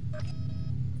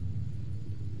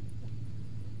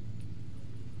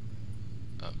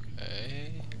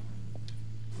 Okay.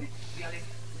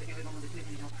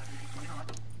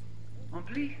 En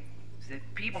plus, c'est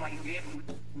pire pour m'arriver pour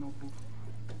nous.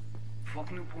 Faut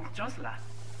que nous prenions chance là.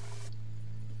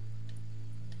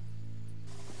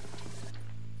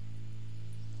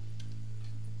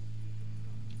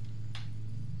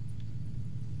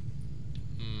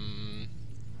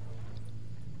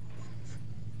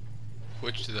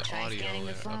 Switch to the audio.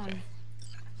 Okay.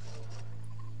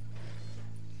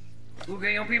 Vous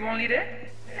gagnez plus bon l'idée?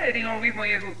 Eh, dis donc, oui, bon,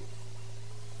 vous.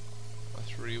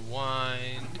 Let's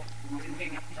rewind.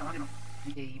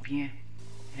 Eh bien,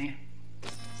 hein?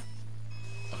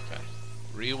 Okay.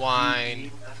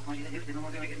 Rewind.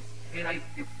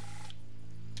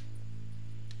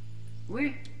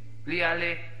 Oui, lui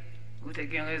aller. Vous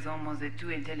avez raison, moi c'est tout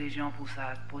intelligent pour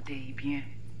ça, protéger bien.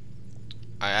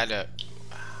 I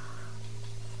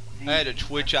had to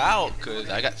twitch out because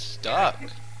I got stuck.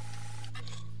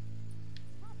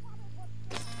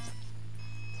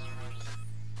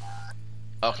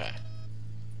 Okay.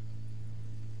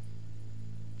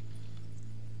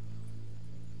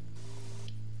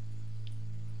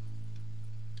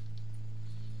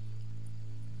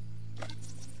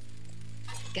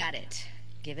 Got it.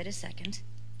 Give it a second.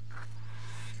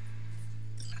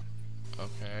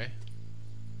 Okay.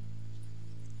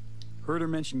 Heard her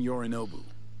mention Yorinobu.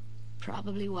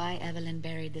 Probably why Evelyn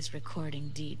buried this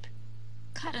recording deep.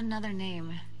 Caught another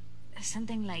name.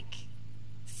 Something like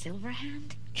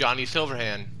Silverhand? Johnny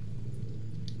Silverhand.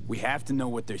 We have to know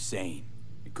what they're saying.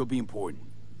 It could be important.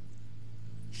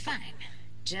 Fine.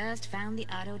 Just found the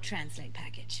auto-translate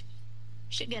package.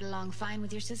 Should get along fine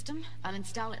with your system. I'll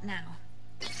install it now.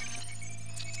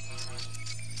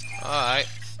 Alright.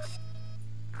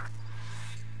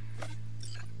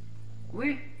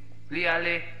 Oui, lui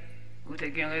aller. Vous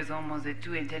avez raison, moi c'est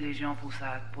tout intelligent pour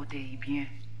ça, protéger bien.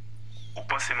 Vous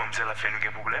pensez mademoiselle a fait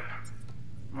un problème?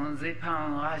 Moi c'est pas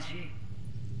enragé.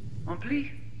 En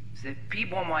plus, c'est plus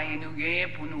bon moyen nous gagner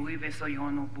pour nous arriver sur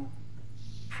yon nous bout.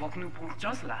 Faut que nous prenions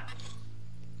chance là.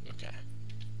 Okay.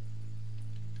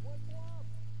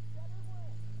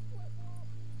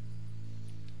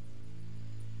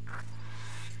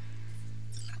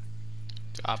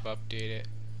 Top update it.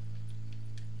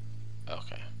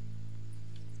 Okay.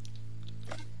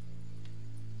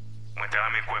 Moi t'as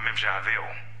ramé quoi même j'avais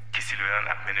qui si le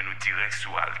a mené nous direct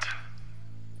sous Alt.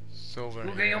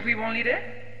 Vous gagnez plus bon l'idée?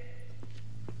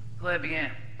 Très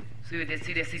bien. Si vous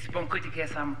décidez si c'est bon critiquer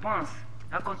ça me pense,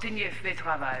 à continuer à faire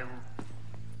travail.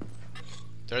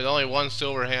 There's only one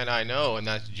Silverhand I know, and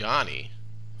that's Johnny.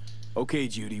 Okay,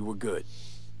 Judy, we're good.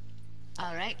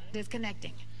 All right,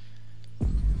 disconnecting.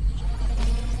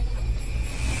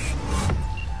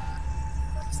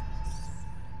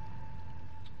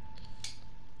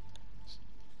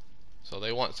 So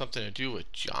they want something to do with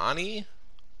Johnny?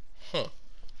 Huh.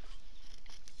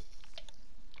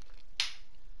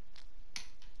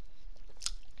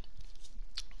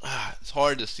 It's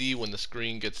hard to see when the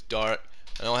screen gets dark.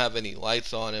 I don't have any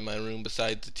lights on in my room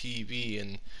besides the TV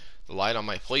and the light on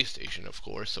my PlayStation, of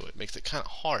course, so it makes it kind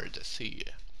of hard to see.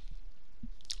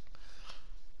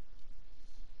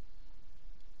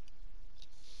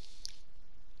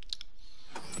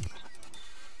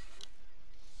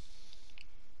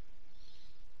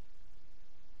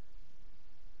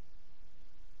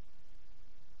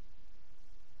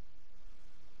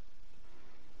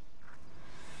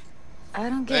 I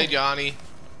don't get Hey, it. Johnny.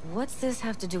 What's this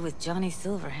have to do with Johnny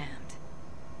Silverhand?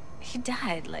 He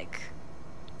died, like,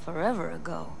 forever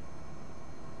ago.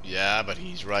 Yeah, but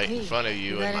he's right in Hey, front of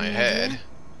you you got in my any head. idea?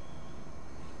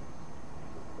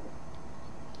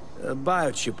 The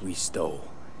biochip we stole.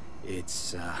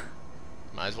 It's,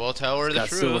 Might as well tell her the got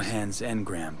truth. Silverhand's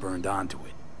engram burned onto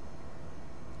it.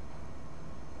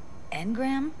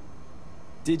 Engram?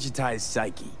 Digitized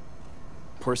psyche.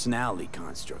 Personality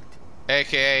construct.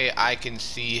 AKA, I can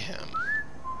see him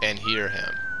and hear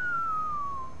him.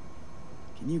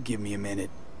 Can you give me a minute?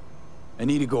 I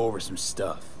need to go over some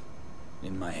stuff.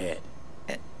 In my head.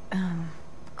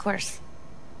 Of course.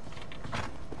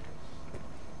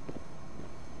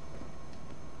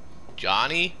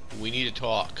 Johnny, we need to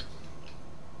talk.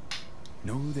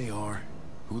 Know who they are,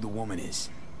 who the woman is.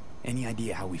 Any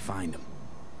idea how we find them?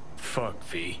 Fuck,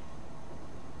 V.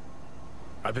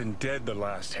 I've been dead the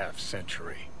last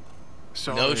half-century.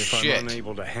 Sorry No if shit. I'm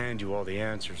unable to hand you all the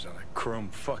answers on a chrome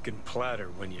fucking platter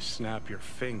when you snap your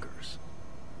fingers.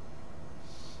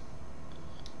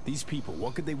 These people,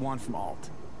 what could they want from Alt?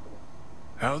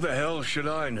 How the hell should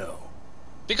I know?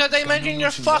 Because they mentioned your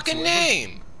notion fucking whatsoever.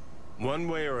 name! One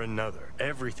way or another,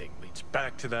 everything leads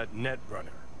back to that Netrunner.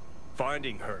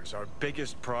 Finding her's our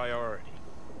biggest priority.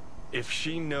 If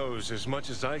she knows as much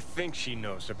as I think she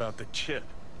knows about the chip,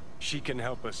 she can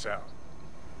help us out.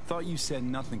 Thought you said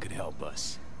nothing could help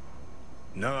us.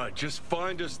 Nah, just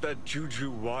find us that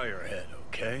Juju wirehead,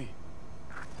 okay?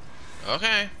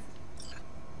 Okay.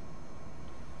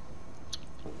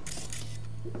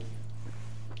 There's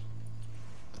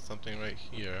something right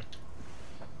here.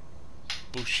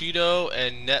 Bushido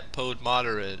and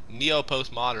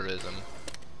neo-postmodernism.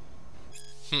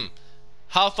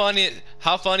 How funny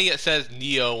it says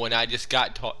Neo when I just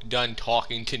got done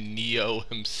talking to Neo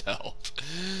himself.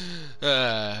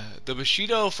 The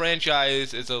Bushido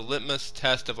franchise is a litmus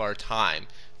test of our time.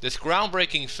 This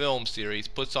groundbreaking film series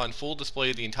puts on full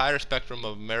display the entire spectrum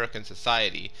of American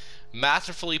society,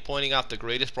 masterfully pointing out the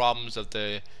greatest problems of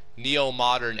the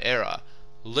neo-modern era.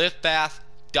 Live fast,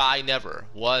 die never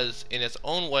was, in its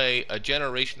own way, a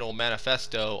generational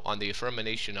manifesto on the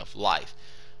affirmation of life.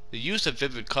 The use of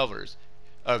vivid colors,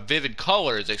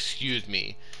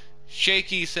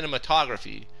 shaky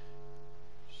cinematography,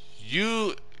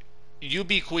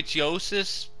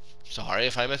 ubiquitiousness, sorry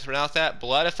if I mispronounced that,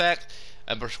 blood effect,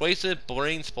 and persuasive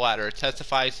brain splatter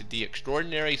testifies to the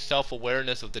extraordinary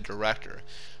self-awareness of the director,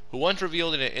 who once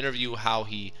revealed in an interview how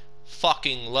he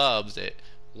fucking loves it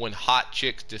when hot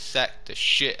chicks dissect the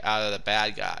shit out of the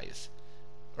bad guys.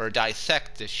 Or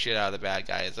dissect the shit out of the bad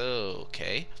guys. Oh,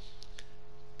 okay.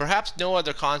 Perhaps no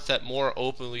other concept more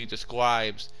openly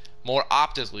describes, more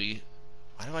optically,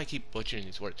 why do I keep butchering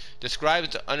these words? Describes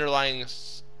the underlying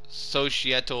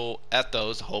societal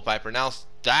ethos, hope I pronounced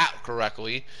that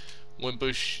correctly, when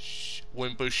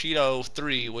Bushido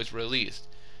 3 was released.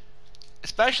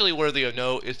 Especially worthy of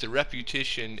note is the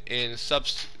repetition in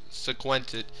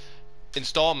subsequent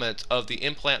installments of the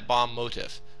implant bomb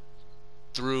motif,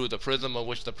 through the prism of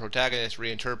which the protagonist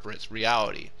reinterprets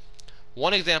reality.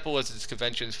 One example of this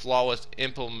convention's flawless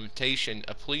implementation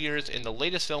appears in the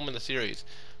latest film in the series,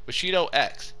 Bushido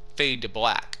X, Fade to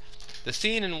Black. The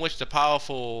scene in which the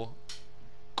powerful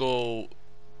Goraya,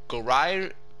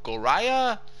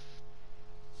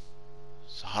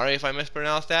 sorry if I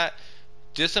mispronounced that,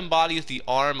 disembodies the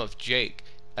arm of Jake,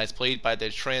 as played by the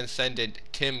transcendent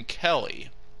Tim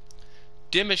Kelly,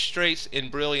 demonstrates in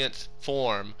brilliant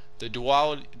form the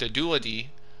duality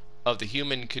of the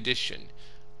human condition.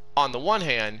 On the one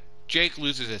hand, Jake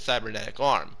loses his cybernetic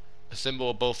arm, a symbol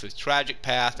of both his tragic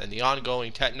past and the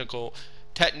ongoing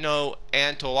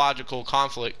techno-ontological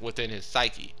conflict within his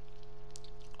psyche.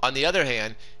 On the other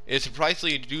hand, it is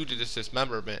precisely due to this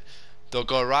dismemberment the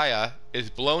Goraya is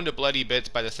blown to bloody bits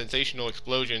by the sensational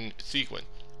explosion sequence,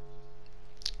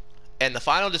 and the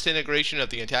final disintegration of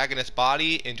the antagonist's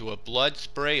body into a blood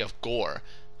spray of gore.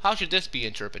 How should this be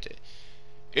interpreted?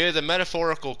 It is a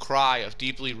metaphorical cry of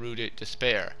deeply rooted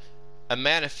despair, a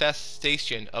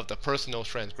manifestation of the personal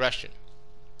transgression.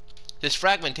 This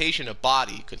fragmentation of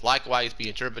body could likewise be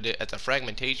interpreted as a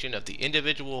fragmentation of the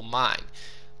individual mind,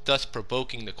 thus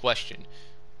provoking the question,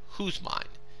 whose mind?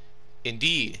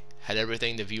 Indeed, had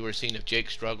everything the viewer seen of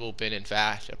Jake's struggle been in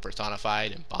fact a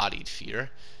personified, embodied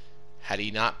fear? Had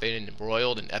he not been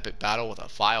embroiled in epic battle with a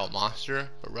vile monster,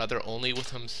 but rather only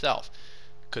with himself?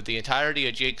 Could the entirety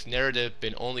of Jake's narrative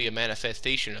been only a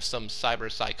manifestation of some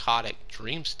cyber-psychotic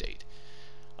dream state?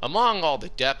 Among all the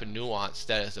depth and nuance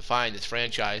that has defined this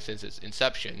franchise since its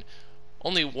inception,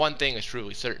 only one thing is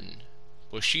truly certain.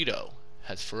 Bushido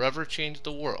has forever changed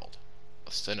the world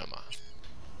of cinema.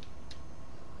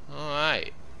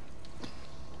 Alright.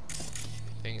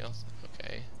 Anything else?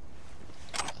 Okay.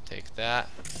 I'll take that.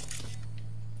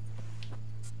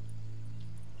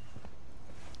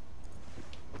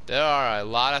 There are a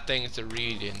lot of things to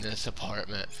read in this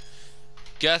apartment.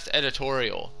 Guest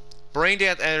editorial.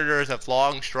 Braindance editors have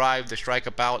long strived to strike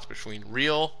a balance between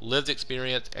real, lived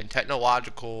experience and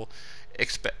technological,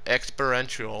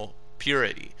 experiential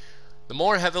purity. The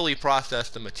more heavily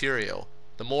processed the material,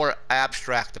 the more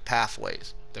abstract the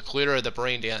pathways, the clearer the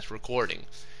braindance recording.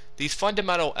 These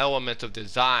fundamental elements of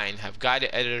design have guided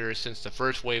editors since the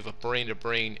first wave of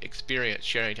brain-to-brain experience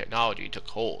sharing technology took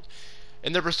hold.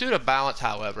 In the pursuit of balance,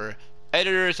 however,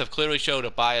 editors have clearly showed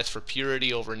a bias for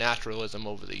purity over naturalism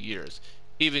over the years,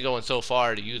 even going so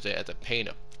far to use it as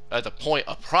a point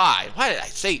of pride. Why did I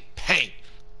say pain?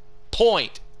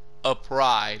 Point of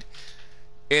pride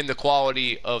in the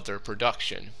quality of their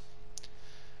production.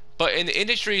 But in the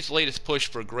industry's latest push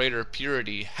for greater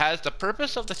purity, has the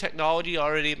purpose of the technology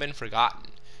already been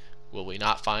forgotten? Will we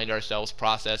not find ourselves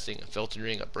processing and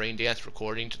filtering a braindance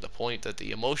recording to the point that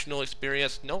the emotional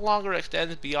experience no longer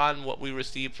extends beyond what we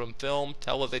receive from film,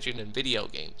 television, and video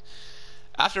games?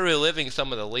 After reliving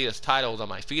some of the latest titles on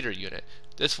my feeder unit,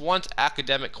 this once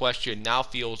academic question now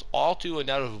feels all too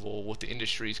inevitable with the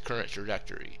industry's current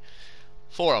trajectory.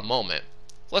 For a moment,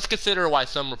 let's consider why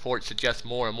some reports suggest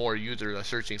more and more users are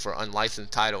searching for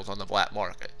unlicensed titles on the black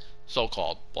market,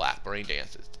 so-called black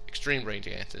braindances, extreme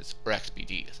braindances, or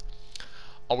XBDs.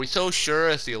 Are we so sure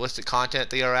it's the illicit content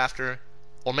they are after?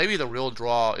 Or maybe the real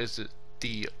draw is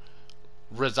the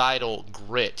residual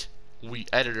grit we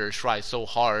editors try so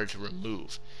hard to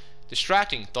remove.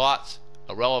 Distracting thoughts,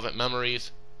 irrelevant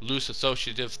memories, loose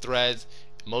associative threads,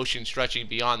 emotion stretching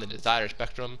beyond the desired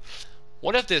spectrum.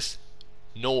 What if this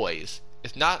noise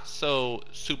is not so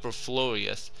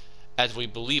superfluous as we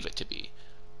believe it to be?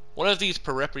 What if these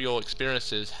peripheral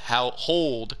experiences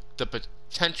hold the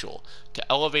potential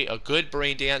to elevate a good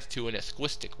braindance to an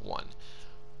exquisite one?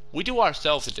 We do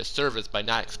ourselves a disservice by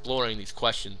not exploring these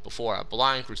questions before our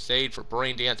blind crusade for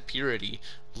braindance purity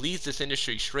leads this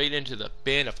industry straight into the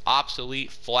bin of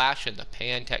obsolete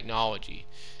flash-in-the-pan technology.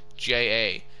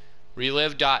 J.A.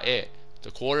 Relive.it,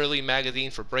 the quarterly magazine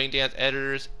for braindance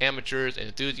editors, amateurs, and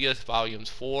enthusiasts, Volume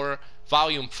 4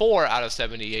 out of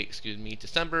 78,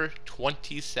 December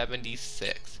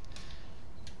 2076.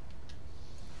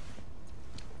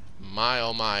 My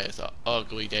oh my, it's an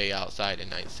ugly day outside in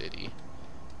Night City.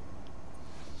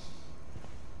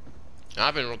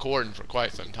 I've been recording for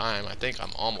quite some time. I think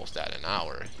I'm almost at an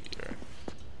hour here.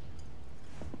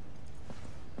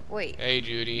 Wait. Hey,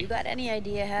 Judy. You got any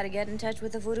idea how to get in touch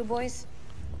with the Voodoo Boys?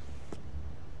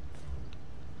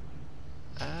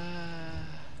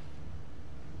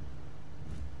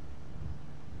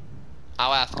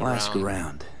 I'll ask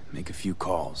around. Make a few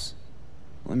calls.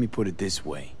 Let me put it this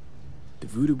way. The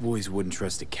Voodoo Boys wouldn't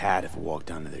trust a cat if it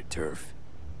walked onto their turf.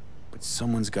 But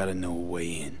someone's got to know a way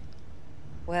in.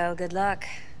 Well, good luck.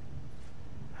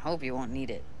 Hope you won't need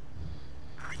it.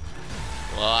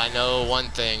 Well, I know one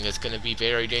thing that's going to be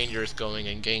very dangerous going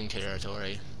in gang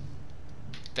territory.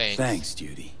 Thanks. Thanks,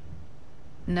 Judy.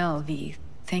 No, V.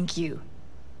 Thank you.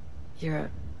 You're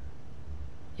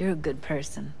a good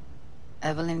person.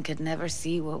 Evelyn could never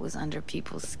see what was under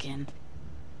people's skin.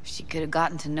 If she could have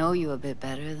gotten to know you a bit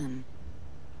better, then...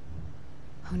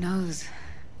 who knows?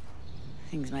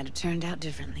 Things might have turned out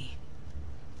differently.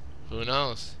 Who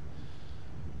knows?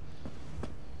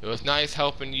 It was nice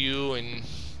helping you and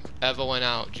Evelyn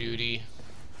out, Judy.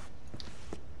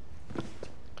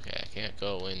 Okay, I can't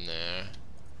go in there.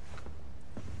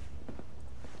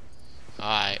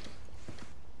 Alright.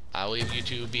 I'll leave you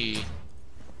two be.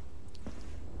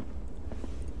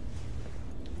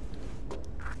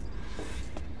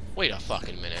 Wait a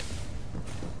fucking minute.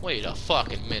 Wait a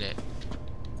fucking minute.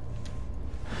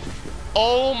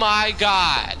 Oh my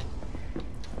god.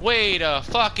 Wait a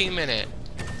fucking minute.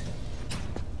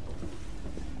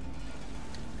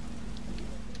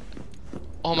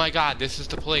 Oh my god, this is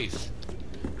the place.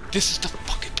 This is the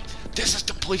fucking... This is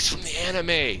the place from the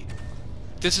anime.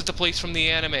 This is the place from the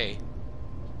anime.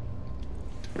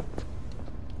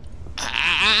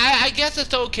 I guess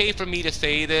it's okay for me to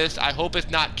say this. I hope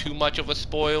it's not too much of a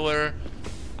spoiler.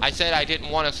 I said I didn't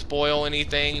want to spoil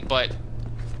anything, but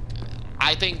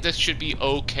I think this should be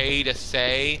okay to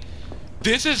say.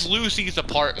 This is Lucy's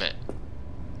apartment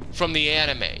from the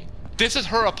anime. This is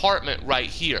her apartment right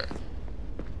here.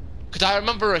 Because I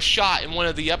remember a shot in one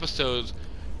of the episodes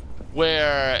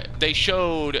where they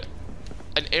showed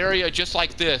an area just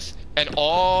like this, and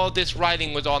all this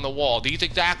writing was on the wall. These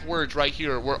exact words right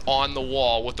here were on the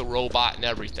wall with the robot and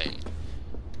everything.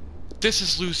 This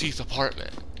is Lucy's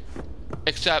apartment.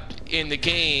 Except in the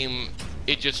game,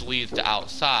 it just leads to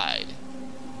outside.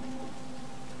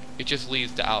 It just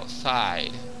leads to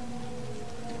outside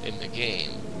in the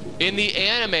game. In the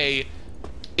anime,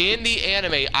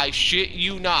 I shit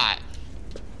you not,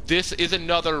 this is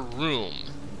another room.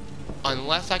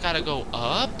 Unless I gotta go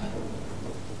up?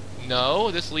 No,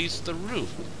 this leads to the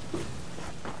roof.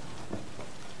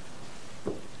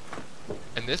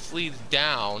 And this leads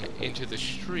down into the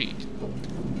street.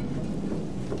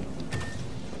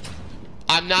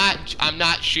 I'm not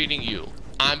shitting you.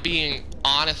 I'm being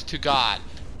honest to God.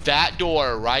 That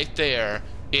door right there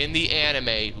in the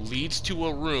anime leads to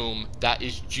a room that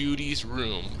is Judy's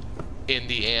room in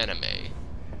the anime.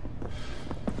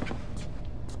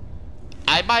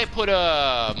 I might put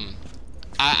a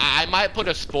I might put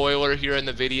a spoiler here in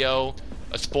the video,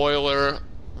 a spoiler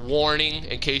warning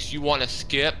in case you want to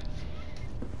skip.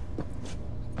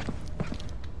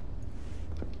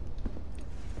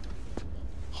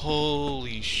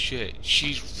 Holy shit,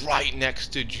 she's right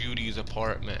next to Judy's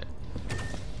apartment.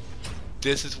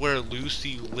 This is where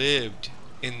Lucy lived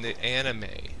in the anime.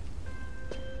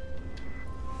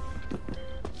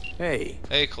 Hey.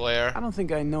 Hey, Claire. I don't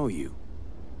think I know you.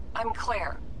 I'm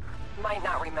Claire. Might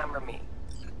not remember me.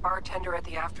 Bartender at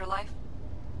the Afterlife?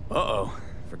 Uh-oh.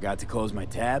 Forgot to close my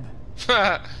tab?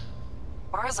 Bar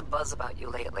has a buzz about you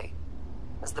lately.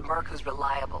 As the merc who's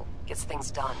reliable, gets things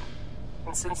done.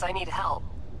 And since I need help...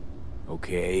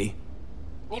 Okay.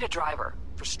 Need a driver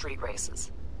for street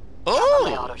races. Oh!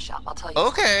 My auto shop, I'll tell you.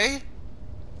 Okay.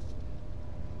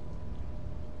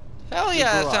 Hell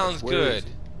yeah, that sounds good.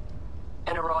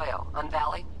 In Arroyo, on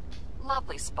Valley.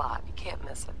 Lovely spot, you can't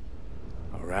miss it.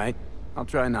 Alright, I'll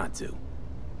try not to.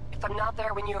 If I'm not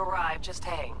there when you arrive, just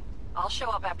hang. I'll show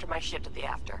up after my shift at the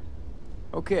after.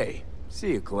 Okay,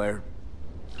 see you, Claire.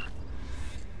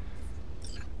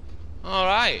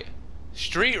 Alright.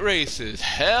 Street races.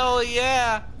 Hell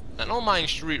yeah. I don't mind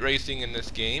street racing in this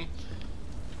game.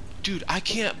 Dude, I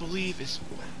can't believe it's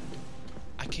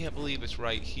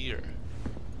right here.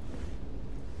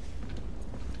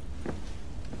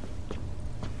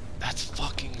 That's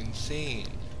fucking insane.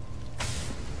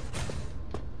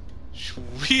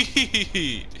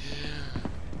 Sweet.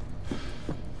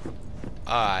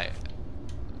 Alright.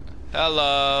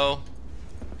 Hello.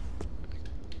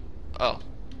 Oh.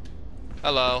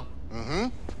 Hello. Mm-hmm.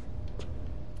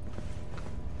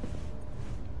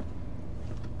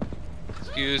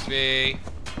 Excuse me.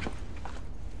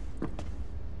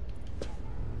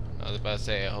 I was about to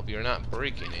say, I hope you're not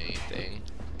breaking anything.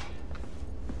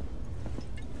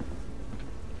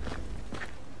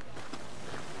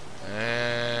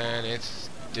 And it's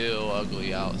still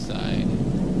ugly outside.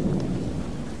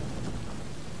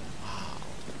 Wow.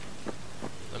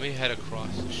 Let me head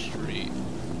across the street.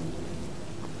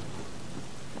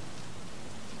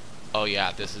 Oh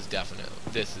yeah, this is 100%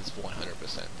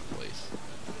 the place.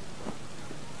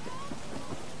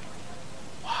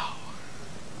 Wow.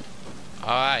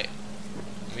 Alright.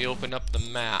 Let me open up the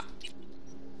map.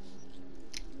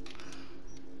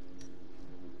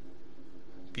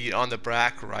 Beat on the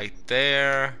Brack right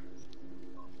there.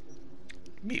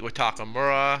 Meet with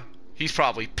Takamura. He's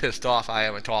probably pissed off I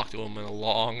haven't talked to him in a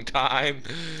long time.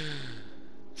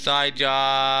 Side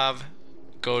job.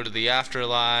 Go to the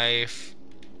afterlife.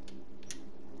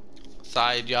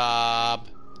 Side job.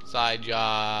 Side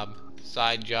job.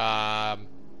 Side job.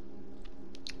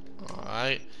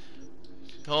 Alright.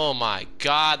 Oh my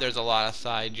god, there's a lot of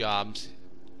side jobs.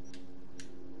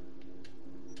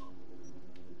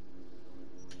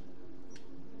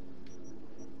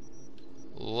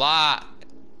 Lot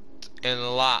and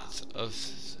lots of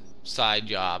side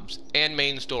jobs. And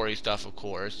main story stuff, of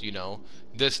course, you know.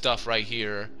 This stuff right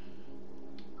here.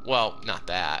 Well, not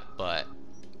that, but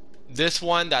this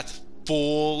one, that's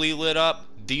fully lit up,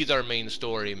 these are main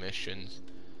story missions.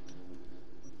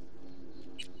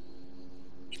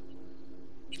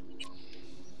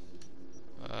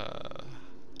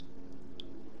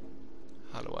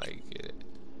 How do I get it?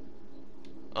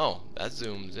 Oh, that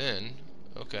zooms in.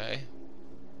 Okay.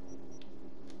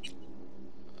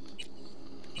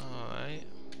 Alright.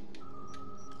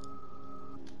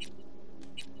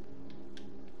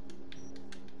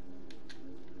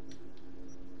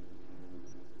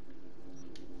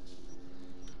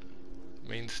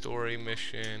 Main story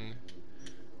mission,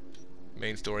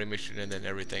 and then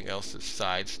everything else is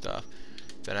side stuff.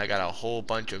 Then I got a whole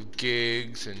bunch of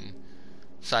gigs and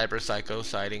cyber psycho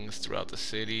sightings throughout the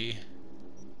city.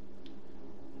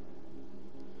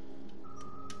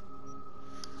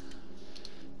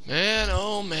 Man,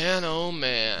 oh man, oh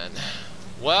man.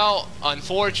 Well,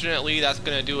 unfortunately, that's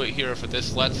gonna do it here for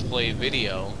this Let's Play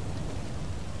video.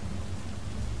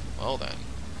 Well then.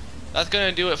 That's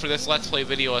gonna do it for this Let's Play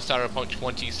video of Cyberpunk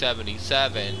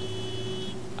 2077.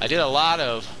 I did a lot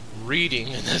of reading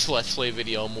in this Let's Play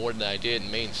video, more than I did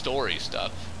main story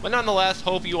stuff. But nonetheless,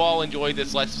 hope you all enjoyed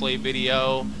this Let's Play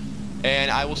video. And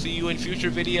I will see you in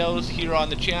future videos here on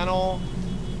the channel.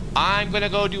 I'm gonna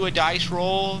go do a dice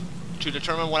roll to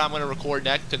determine what I'm gonna record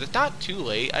next, because it's not too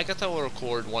late. I guess I will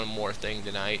record one more thing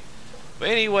tonight. But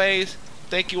anyways,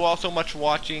 thank you all so much for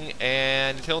watching,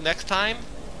 and until next time,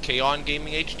 K-On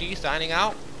Gaming HD signing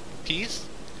out. Peace,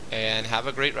 and have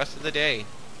a great rest of the day.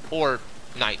 Or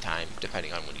nighttime,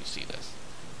 depending on when you see this.